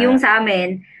yung sa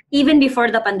amin, even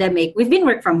before the pandemic, we've been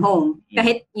work from home.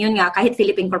 Kahit, yun nga, kahit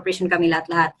Philippine Corporation kami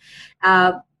lahat-lahat.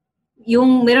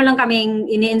 Yung meron lang kaming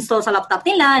ini-install sa laptop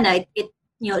nila na it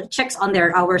checks on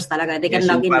their hours talaga. They can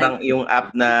log in. Parang yung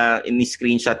app na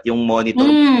ini-screenshot yung monitor.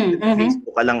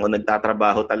 Facebook ka lang o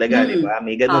nagtatrabaho talaga, di ba?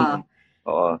 May ganun.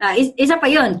 Oo. Isa pa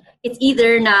yun. It's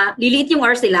either na liliit yung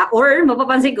hours nila, or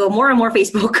mapapansin ko, more and more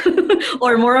Facebook.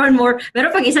 Or more and more.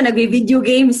 Meron pang isa nag-video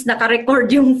games, naka-record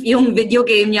yung video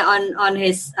game niya on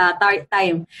his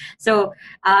time. So,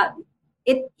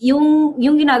 yung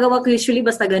ginagawa ko usually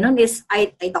basta ganun is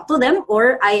I talk to them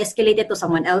or I escalate it to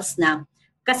someone else na.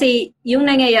 Kasi yung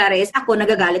nangyayari is ako,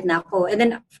 nagagalit na ako. And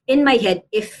then in my head,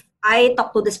 if I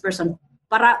talk to this person,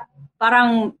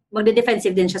 parang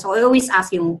magde-defensive din siya. So I always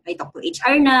ask I talk to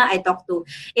HR na, I talk to,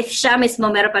 if siya mismo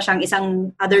meron pa siyang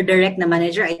isang other direct na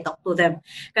manager, I talk to them.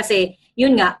 Kasi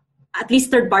yun nga, at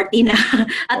least third party na.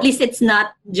 At least it's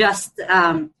not just,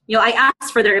 I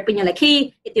ask for their opinion like,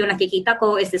 hey, ito yung nakikita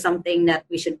ko. Is this something that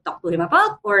we should talk to him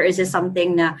about? Or is this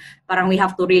something na parang we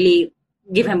have to really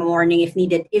give him a warning if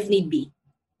need be?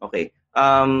 Okay.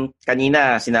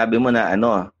 Kanina, sinabi mo na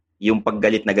yung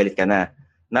paggalit na galit ka na.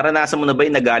 Naranasan mo na ba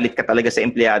yung nagalit ka talaga sa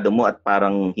empleyado mo at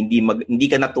parang hindi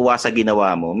ka natuwa sa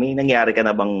ginawa mo? May nangyari ka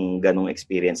na bang ganong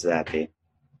experience dati?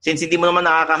 Since hindi mo naman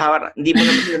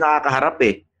sila nakakaharap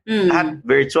Lahat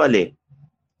virtual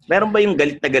Meron ba yung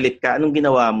galit na galit ka? Anong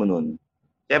ginawa mo nun?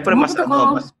 Siyempre, mas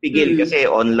pigil kasi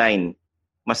online.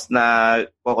 Mas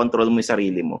na-control mo yung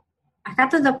sarili mo. I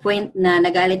got to the point na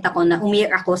nagalit ako, na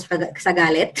umiyak ako sa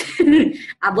galit.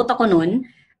 Abot ako nun.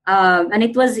 And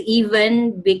it was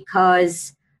even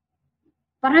because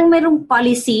parang mayroong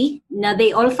policy na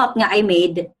they all thought nga I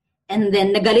made, and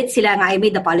then nagalit sila nga I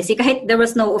made the policy. Kahit there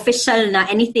was no official na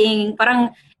anything,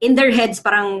 parang in their heads,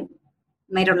 parang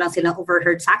mayroon lang silang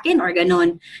overheard sa akin or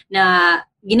ganun, na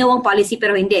ginawang policy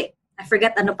pero hindi. I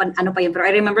forget ano pa yun. Pero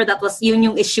I remember that was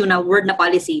yung issue na word na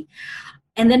policy.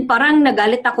 And then parang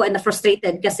nagalit ako and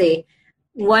frustrated kasi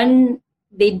one,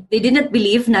 they didn't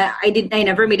believe na I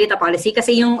never made it a policy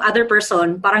kasi yung other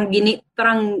person parang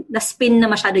na-spin na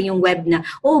masyado yung web na,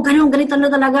 ganito na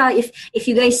talaga. If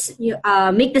you guys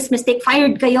make this mistake,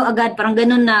 fired kayo agad. Parang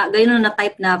ganun na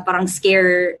type na parang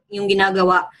scare yung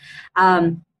ginagawa.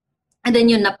 And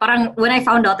then yun na parang when I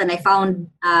found out, and I found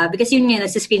because yun yung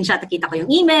nasa-screenshot, nakita ko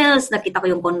yung emails, nakita ko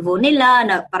yung convo nila,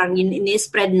 na parang yun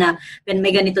ini-spread na when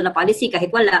may ganito na policy kahit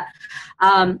wala.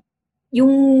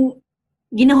 Yung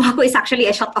ginawa ko is actually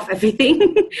I shut off everything.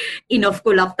 Enough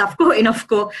ko laptop ko, enough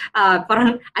ko.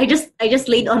 Parang I just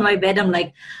laid on my bed. I'm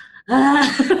like,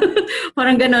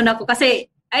 parang ganun ako. Kasi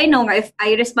I know nga if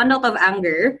I respond out of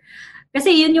anger,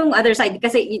 kasi yun yung other side.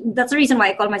 Kasi that's the reason why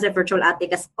I call myself virtual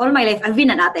ate. Because all my life, I've been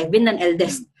an ate. I've been an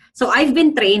eldest. So I've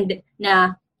been trained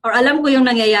na, or alam ko yung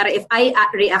nangyayari if I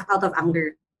react out of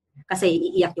anger.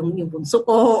 Kasi iiyak yung bunso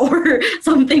ko or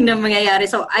something na mangyayari.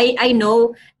 So I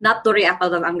know not to react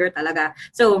out of anger talaga.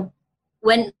 So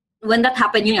when that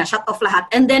happened, yun nga, shut off lahat.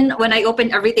 And then when I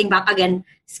opened everything back again,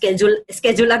 schedule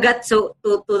agad. So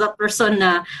to that person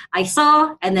na I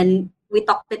saw, and then we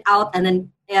talked it out, and then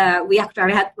we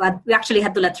actually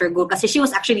had to let her go kasi she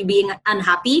was actually being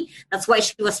unhappy. That's why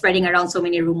she was spreading around so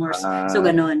many rumors. So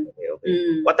ganon.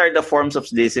 Okay. What are the forms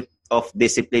of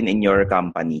discipline in your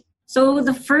company? So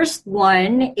the first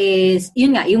one is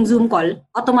yun nga, yung Zoom call.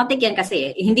 Automatic yan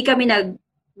kasi hindi kami nag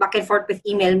back and forth with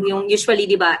email. Yung usually,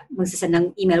 di ba, magsasend ng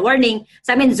email warning.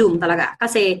 Sa amin, Zoom talaga.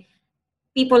 Kasi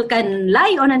people can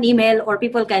lie on an email, or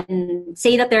people can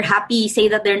say that they're happy, say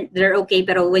that they're okay,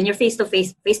 pero when you're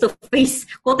face-to-face,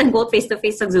 quote-unquote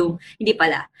face-to-face sa Zoom, hindi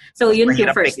pala. So yun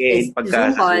yung first is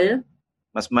Zoom call.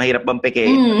 Mas mahirap bang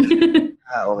pekein?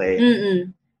 Okay.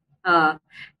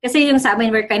 Kasi yung sa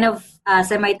amin, we're kind of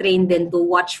semi-trained din to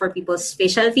watch for people's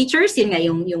facial features. Yun nga,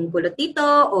 yung kulot dito,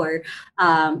 or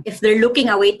if they're looking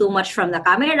away too much from the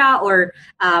camera, or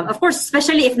of course,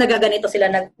 especially if nagaganito sila,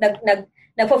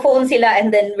 nagpo-phone sila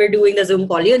and then we're doing the Zoom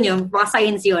call. Yun, yung mga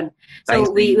science yun.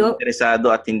 So we interesado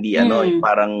at hindi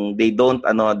parang they don't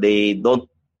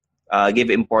give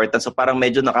importance. So parang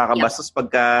medyo nakakabastos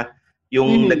pagka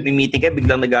yung nagmi-meeting kayo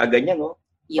biglang nagaganyan, no?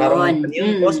 Parang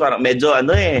yung boss, parang medyo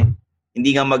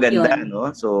hindi nga maganda,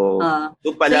 no? So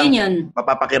doon pa lang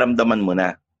mapapakiramdaman mo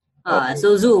na.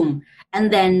 So Zoom. And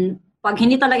then pag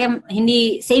hindi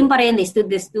same pa rin, they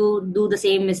still do the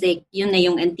same mistake. Yun na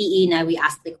yung NTE na we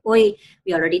asked, like, oy,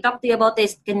 we already talked to you about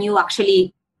this. Can you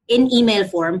actually, in email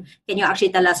form, can you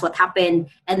actually tell us what happened?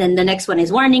 And then the next one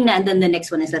is warning na, and then the next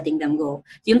one is letting them go.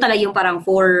 Yun talaga yung parang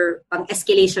pang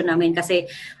escalation namin kasi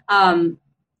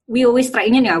we always try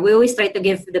to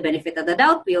give the benefit of the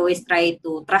doubt. We always try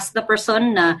to trust the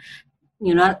person na,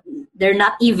 they're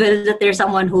not evil, that there's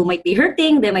someone who might be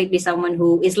hurting. There might be someone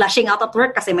who is lashing out at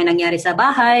work kasi may nangyari sa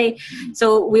bahay.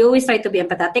 So we always try to be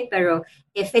empathetic, pero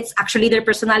if it's actually their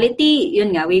personality,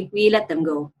 yun nga, we let them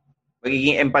go.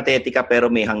 Magiging empathetic ka pero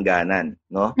may hangganan,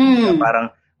 no? Parang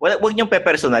wag niyong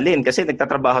pe-personalin kasi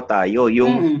nagtatrabaho tayo.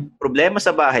 Yung problema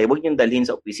sa bahay, wag niyong dalhin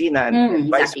sa opisina, and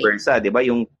vice versa, 'di ba?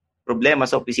 Yung problema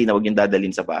sa opisina, wag niyong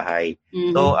dadalhin sa bahay.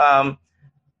 So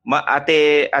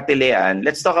Ate Leanne,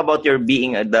 let's talk about your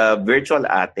being the virtual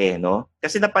ate, no?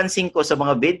 Kasi napansin ko sa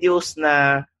mga videos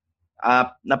na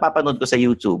napapanood ko sa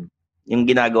YouTube, yung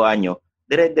ginagawa nyo,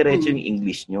 dire-diretso yung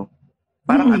English nyo.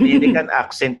 Parang American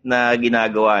accent na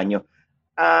ginagawa nyo.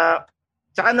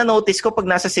 Tsaka na-notice ko pag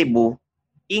nasa Cebu,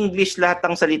 English lahat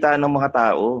ang salita ng mga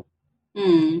tao.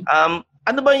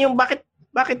 Ano ba yung bakit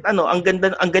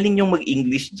ang galing yung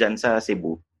mag-English diyan sa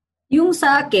Cebu? Yung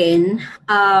sa akin,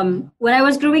 when I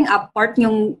was growing up, part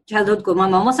yung childhood ko, my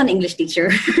mom was an English teacher.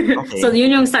 Okay. So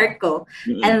yun yung start ko.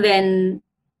 And then,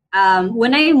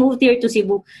 when I moved here to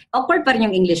Cebu, awkward pa rin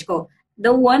yung English ko.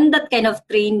 The one that kind of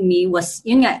trained me was,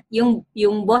 yun nga, yung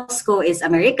boss ko is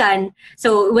American.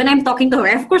 So when I'm talking to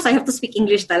her, of course, I have to speak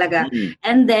English talaga.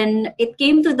 And then, it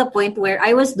came to the point where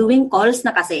I was doing calls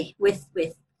na kasi with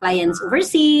clients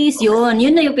overseas,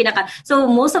 yun na yung pinaka. So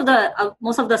most of the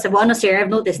Cebuanos here,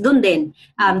 I've noticed, dun din.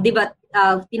 Di ba,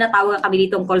 tinatawag kami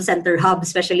ditong call center hub,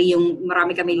 especially yung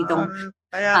marami kami ditong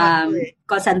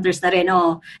call centers na rin.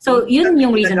 Oh. So yun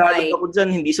yung reason why. Ako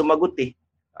dyan, hindi sumagot eh.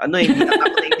 Hindi na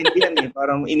ako naintindihan eh.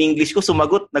 Parang in English ko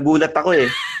sumagot, nagulat ako eh.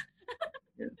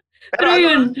 Pero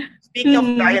yun. Speaking of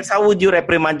clients, how would you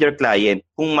reprimand your client?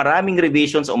 Kung maraming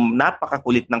revisions o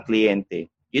napakakulit ng kliyente,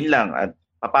 yun lang. At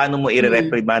paano mo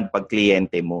i-reprimand pag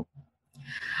kliyente mo?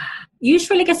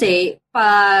 Usually kasi,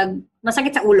 pag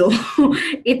masakit sa ulo,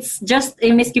 it's just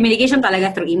a miscommunication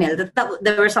talaga through email.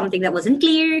 There was something that wasn't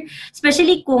clear,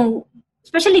 especially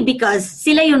because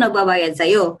sila yung nagbabayad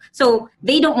sa'yo. So,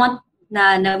 they don't want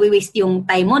na nawi-waste yung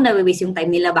time mo, nawi-waste yung time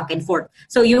nila back and forth.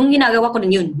 So, yung ginagawa ko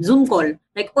nun yun, Zoom call.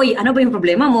 Like, oy, ano ba yung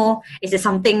problema mo? Is it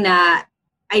something na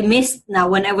I missed na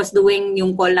when I was doing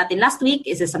yung call natin last week?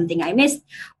 Is this something I missed?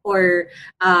 Or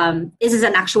is this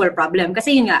an actual problem?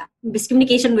 Kasi yun nga,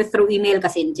 miscommunication through email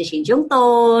kasi change yung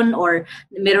tone or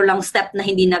meron lang step na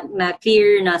hindi na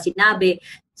clear na sinabi.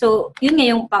 So, yun nga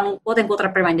yung pang quote-unquote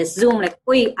reprimand is Zoom. Like,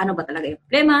 uy, ano ba talaga yung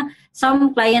problema?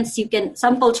 Some clients,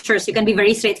 some cultures, you can be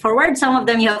very straightforward. Some of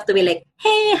them, you have to be like,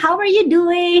 hey, how are you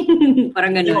doing?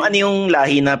 Parang ganun. Ano yung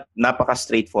lahi na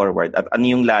napaka-straightforward? At ano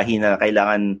yung lahi na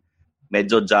kailangan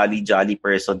medyo jolly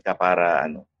person ka para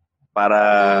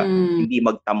hindi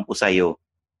magtampo sa'yo.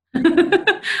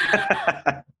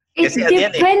 Kasi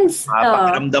depends.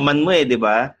 Pakiramdaman mo di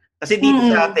ba? Kasi dito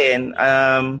sa atin,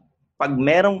 pag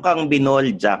meron kang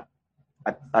binoljak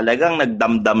at talagang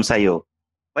nagdamdam sa'yo,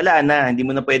 wala na, hindi mo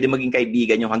na pwede maging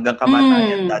kaibigan yung hanggang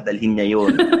kamatayan, dadalhin niya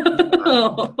yun.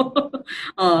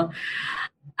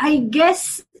 I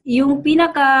guess, yung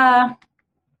pinaka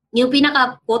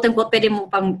quote-unquote pwede mo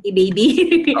pang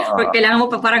i-baby or kailangan mo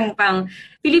pa parang pang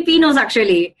Filipinos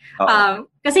actually.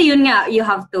 Kasi yun nga, you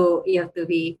have to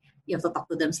talk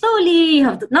to them slowly, you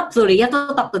have to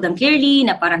talk to them clearly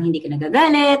na parang hindi ka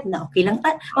nagagalit, na okay lang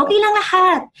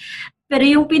lahat. Pero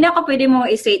yung pinaka pwede mo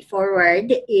i-straightforward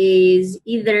is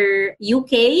either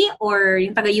UK or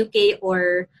yung taga UK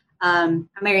or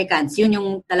Americans. Yun yung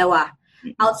dalawa.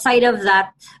 Outside of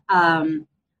that,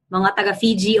 mga taga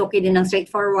Fiji, okay din ng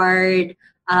straightforward.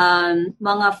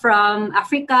 Mga from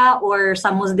Africa or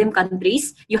some Muslim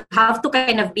countries, you have to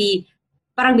kind of be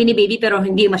parang bini-baby pero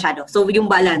hindi masyado. So, yung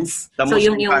balance. Sa so,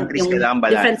 Muslim yung countries kailangan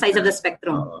balance. Different sides of the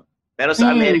spectrum. Pero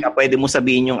sa Amerika, pwede mo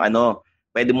sabihin yung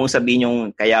Pwede mong sabihin yung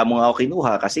kaya mo nga ako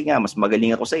kinuha kasi nga mas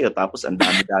magaling ako sa iyo tapos ang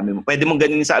dami-dami mo. Pwede mong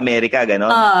ganun sa Amerika,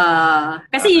 gano'n?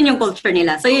 Kasi yun yung culture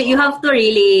nila. So you have to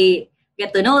really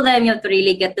get to know them. You have to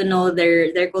really get to know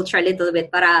their culture a little bit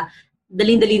para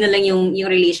dali-dali na lang yung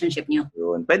relationship niyo.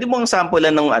 Yun. Pwede mong sample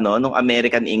lang nung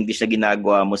American English na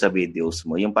ginagawa mo sa videos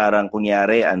mo. Yung parang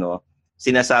kunyari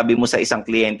sinasabi mo sa isang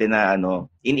kliyente na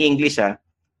in English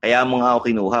kaya mo nga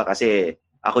ako kinuha kasi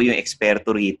ako yung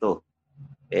eksperto rito.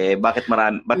 Bakit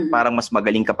parang mas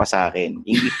magaling ka pa sa akin?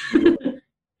 English.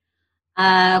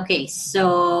 Okay,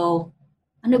 so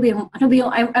ano ba yung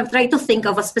I'm trying to think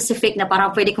of a specific na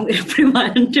parang pwede kong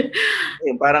i-reprimand.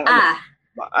 Parang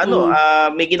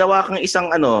may ginawa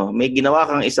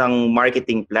kang isang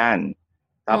marketing plan.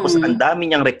 Tapos ang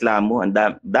dami niyang reklamo, ang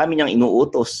dami niyang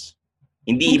inuutos.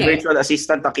 Hindi virtual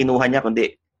assistant ang kinuha niya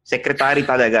kundi secretary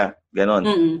talaga. Ganon.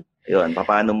 Yun,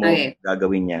 paano mo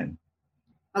gagawin 'yan?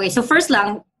 Okay, so first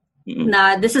lang,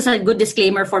 na this is a good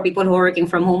disclaimer for people who are working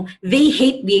from home. They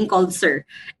hate being called sir.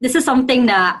 This is something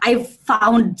na I've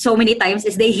found so many times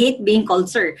is they hate being called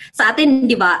sir. Sa atin,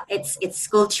 di ba, it's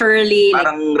culturally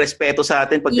parang respeto sa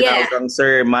atin pag tinawag kang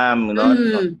sir, ma'am, no?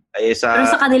 Pero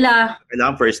sa kanila,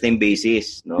 kailangan first name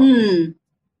basis, no?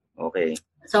 Okay.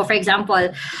 So for example,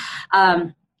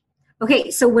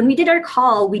 okay, so when we did our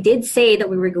call, we did say that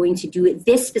we were going to do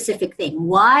this specific thing.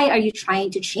 Why are you trying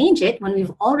to change it when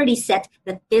we've already said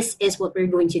that this is what we're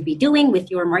going to be doing with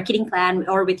your marketing plan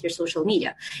or with your social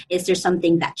media? Is there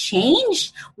something that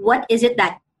changed? What is it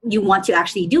that you want to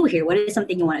actually do here? What is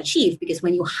something you want to achieve? Because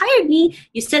when you hired me,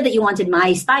 you said that you wanted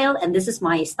my style and this is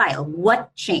my style.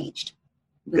 What changed?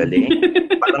 Galing.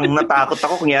 Parang natakot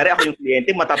ako. Kunyari ako yung kliyente,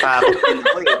 matatakot din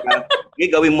ako.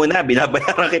 Gawin mo na.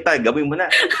 Binabayaran kita. Gawin mo na.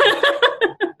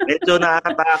 Medyo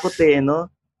nakakatakot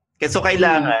no? So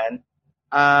kailangan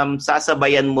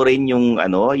sasabayan mo rin yung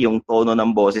tono ng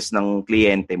boses ng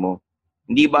kliyente mo.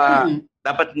 Hindi ba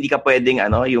dapat hindi ka pwedeng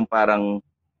yung parang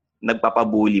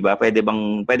nagpapabuli ba? Pwede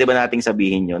ba nating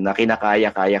sabihin yun na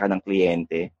kinakaya-kaya ka ng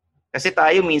kliyente? Kasi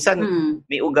tayo minsan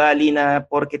may ugali na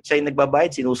porket siya yung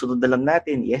nagbabayad, sinusunod na lang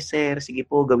natin. Yes sir, sige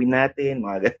po, gawin natin.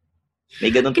 May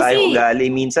ganun tayo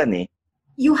ugali minsan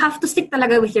You have to stick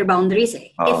talaga with your boundaries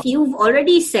If you've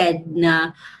already said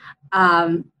na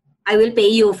I will pay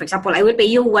you, for example, I will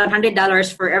pay you $100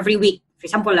 for every week,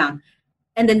 for example lang,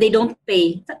 and then they don't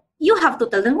pay, you have to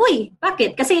tell them, uy,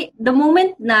 bakit? Kasi the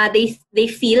moment na they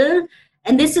feel,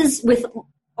 and this is with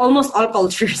almost all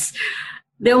cultures,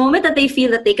 the moment that they feel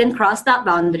that they can cross that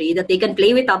boundary, that they can play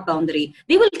with that boundary,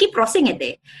 they will keep crossing it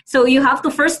So you have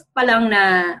to first palang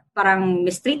na parang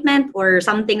mistreatment or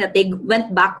something that they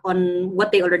went back on what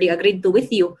they already agreed to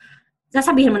with you.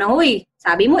 Sasabihin mo na, uy,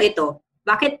 sabi mo ito.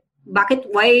 Bakit,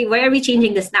 why are we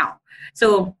changing this now?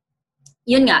 So,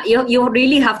 yun nga, you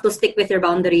really have to stick with your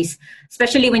boundaries,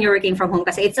 especially when you're working from home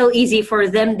kasi it's so easy for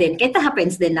them din. Kahit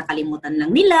happens din, nakalimutan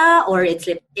lang nila or it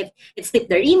slipped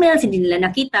their emails, hindi nila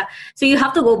nakita. So you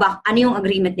have to go back. Ano yung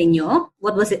agreement ninyo?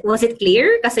 What was it? Was it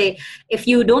clear? Kasi if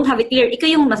you don't have it clear, ikaw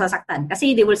yung masasaktan.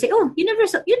 Kasi they will say, oh, you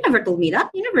never told me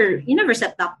that. You never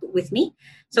set that with me.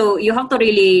 So you have to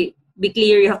really be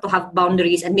clear. You have to have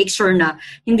boundaries and make sure na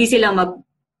hindi sila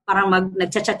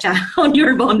nagcha-cha-cha on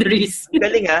your boundaries.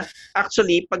 Galing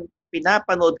Actually, pag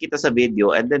pinapanood kita sa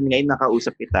video and then ngayon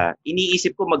nakausap kita,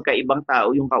 iniisip ko magkaibang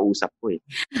tao yung kausap ko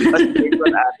Iba si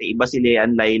Virtual Ate, iba si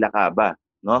Leanne Laila Caba,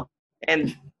 no?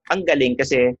 And ang galing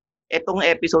kasi etong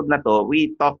episode na to,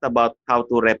 we talked about how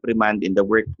to reprimand in the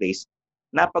workplace.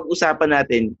 Napag-usapan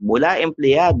natin mula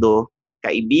empleyado,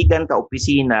 kaibigan,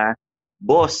 kaopisina,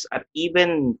 boss, at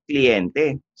even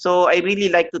kliyente. So I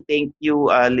really like to thank you,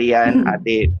 Leanne,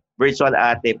 Ate, Virtual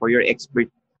Ate, for your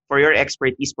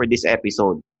expertise for this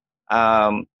episode.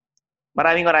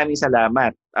 Maraming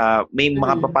salamat. May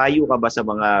mga papayo ka ba sa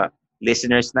mga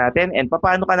listeners natin? And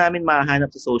paano ka namin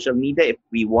mahanap sa social media if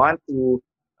we want to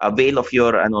avail of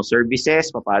your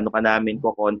services? Paano ka namin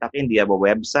kukontakin? Do you have a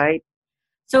website?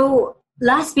 So,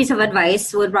 last piece of advice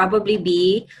would probably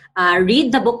be read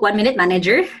the book 1 Minute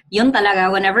Manager. Yun talaga,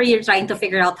 whenever you're trying to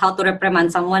figure out how to reprimand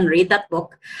someone, read that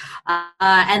book.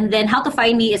 And then how to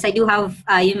find me is I do have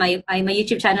my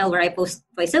YouTube channel where I post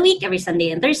twice a week, every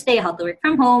Sunday and Thursday, how to work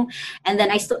from home. And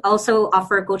then I also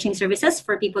offer coaching services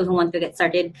for people who want to get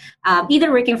started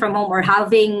either working from home or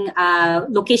having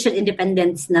location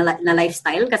independence na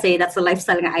lifestyle kasi that's the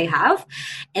lifestyle nga I have.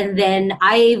 And then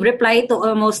I reply to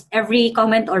almost every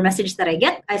comment or message that I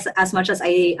get as much as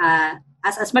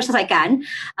I can.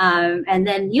 And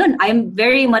then yun, I'm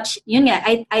very much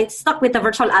I stuck with the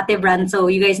Virtual Ate brand, so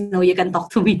you guys know you can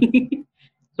talk to me.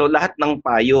 So lahat ng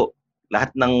payo,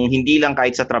 lahat ng hindi lang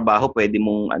kahit sa trabaho pwede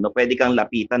kang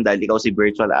lapitan dahil ikaw si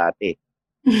Virtual Ate.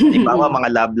 Halimbawa, mga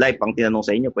love life, ang tinanong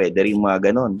sa inyo, pwede rin mga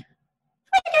ganon.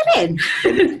 Pwede rin.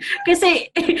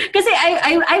 kasi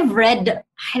I've read,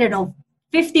 I don't know,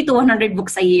 50 to 100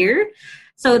 books a year.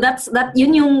 So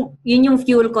yun yung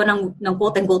fuel ko ng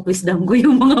quote and quote wisdom ko,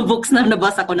 yung mga books na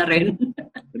nabasa ko na rin.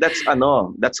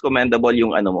 That's commendable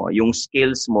yung yung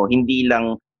skills mo, hindi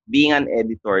lang being an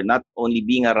editor, not only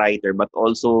being a writer, but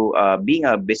also being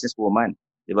a businesswoman.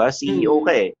 Diba? CEO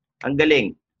ka eh. Ang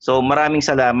galing. So maraming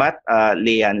salamat,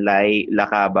 Leanne Lai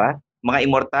Lacaba. Mga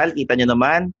immortal, kita nyo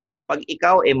naman, pag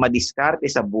ikaw madiskarte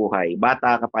sa buhay,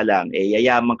 bata ka pa lang,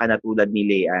 yayaman ka na tulad ni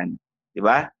Leanne.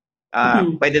 Diba?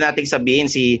 Pwede nating sabihin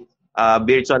si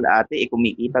virtual ate,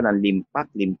 kumikita ng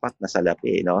limpak na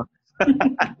salapi, no?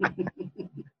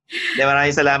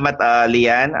 Maraming salamat,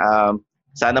 Leanne.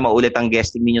 Sana maulit ang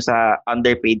guesting ninyo sa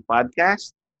Underpaid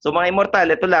Podcast. So mga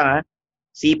immortal, ito lang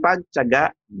sipag,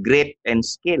 tiyaga, grit, and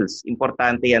skills.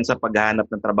 Importante yan sa paghahanap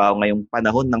ng trabaho ngayong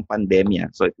panahon ng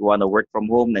pandemya. So if you wanna work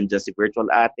from home, nandiyan si Virtual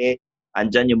Ate,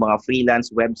 andyan yung mga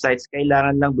freelance websites,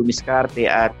 kailangan lang dumiskarte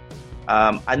at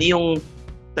ano yung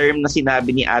term na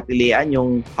sinabi ni Ate Leanne,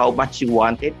 yung how much you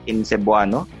want it in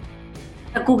Cebuano?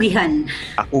 Akugihan.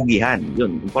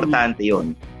 Yun. Importante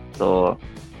yun. So,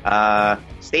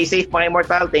 stay safe mga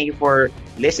immortal. Thank you for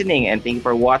listening and thank you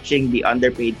for watching the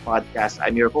Underpaid Podcast.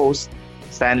 I'm your host,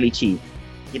 Stanley Chi.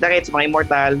 Kita-kits mga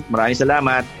immortal. Maraming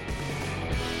salamat.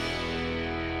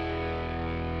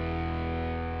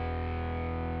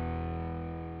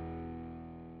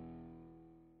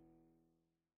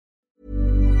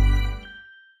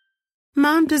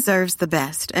 Mom deserves the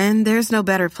best, and there's no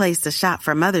better place to shop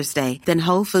for Mother's Day than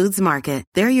Whole Foods Market.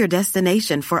 They're your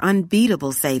destination for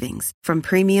unbeatable savings, from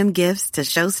premium gifts to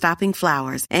show-stopping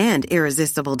flowers and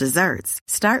irresistible desserts.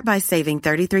 Start by saving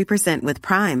 33% with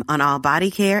Prime on all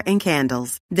body care and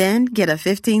candles. Then get a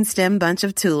 15-stem bunch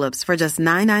of tulips for just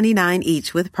 $9.99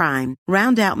 each with Prime.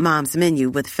 Round out Mom's menu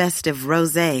with festive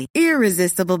rosé,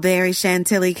 irresistible berry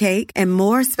chantilly cake, and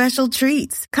more special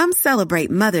treats. Come celebrate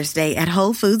Mother's Day at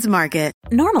Whole Foods Market.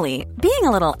 Normally, being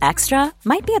a little extra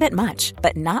might be a bit much,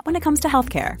 but not when it comes to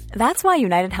healthcare. That's why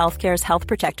United Healthcare's Health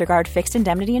Protector Guard fixed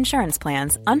indemnity insurance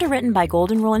plans, underwritten by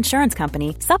Golden Rule Insurance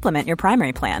Company, supplement your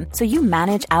primary plan so you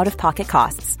manage out-of-pocket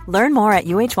costs. Learn more at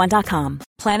uh1.com.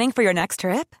 Planning for your next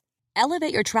trip?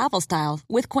 Elevate your travel style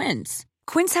with Quince.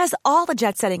 Quince has all the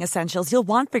jet-setting essentials you'll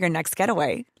want for your next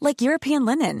getaway, like European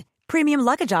linen, premium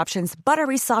luggage options,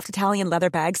 buttery soft Italian leather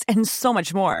bags, and so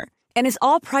much more. And is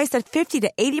all priced at 50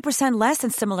 to 80% less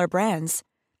than similar brands.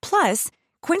 Plus,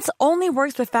 Quince only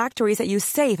works with factories that use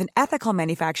safe and ethical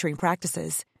manufacturing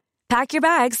practices. Pack your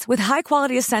bags with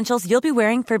high-quality essentials you'll be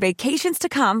wearing for vacations to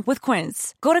come with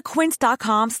Quince. Go to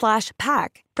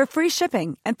quince.com/pack for free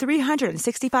shipping and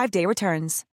 365-day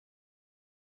returns.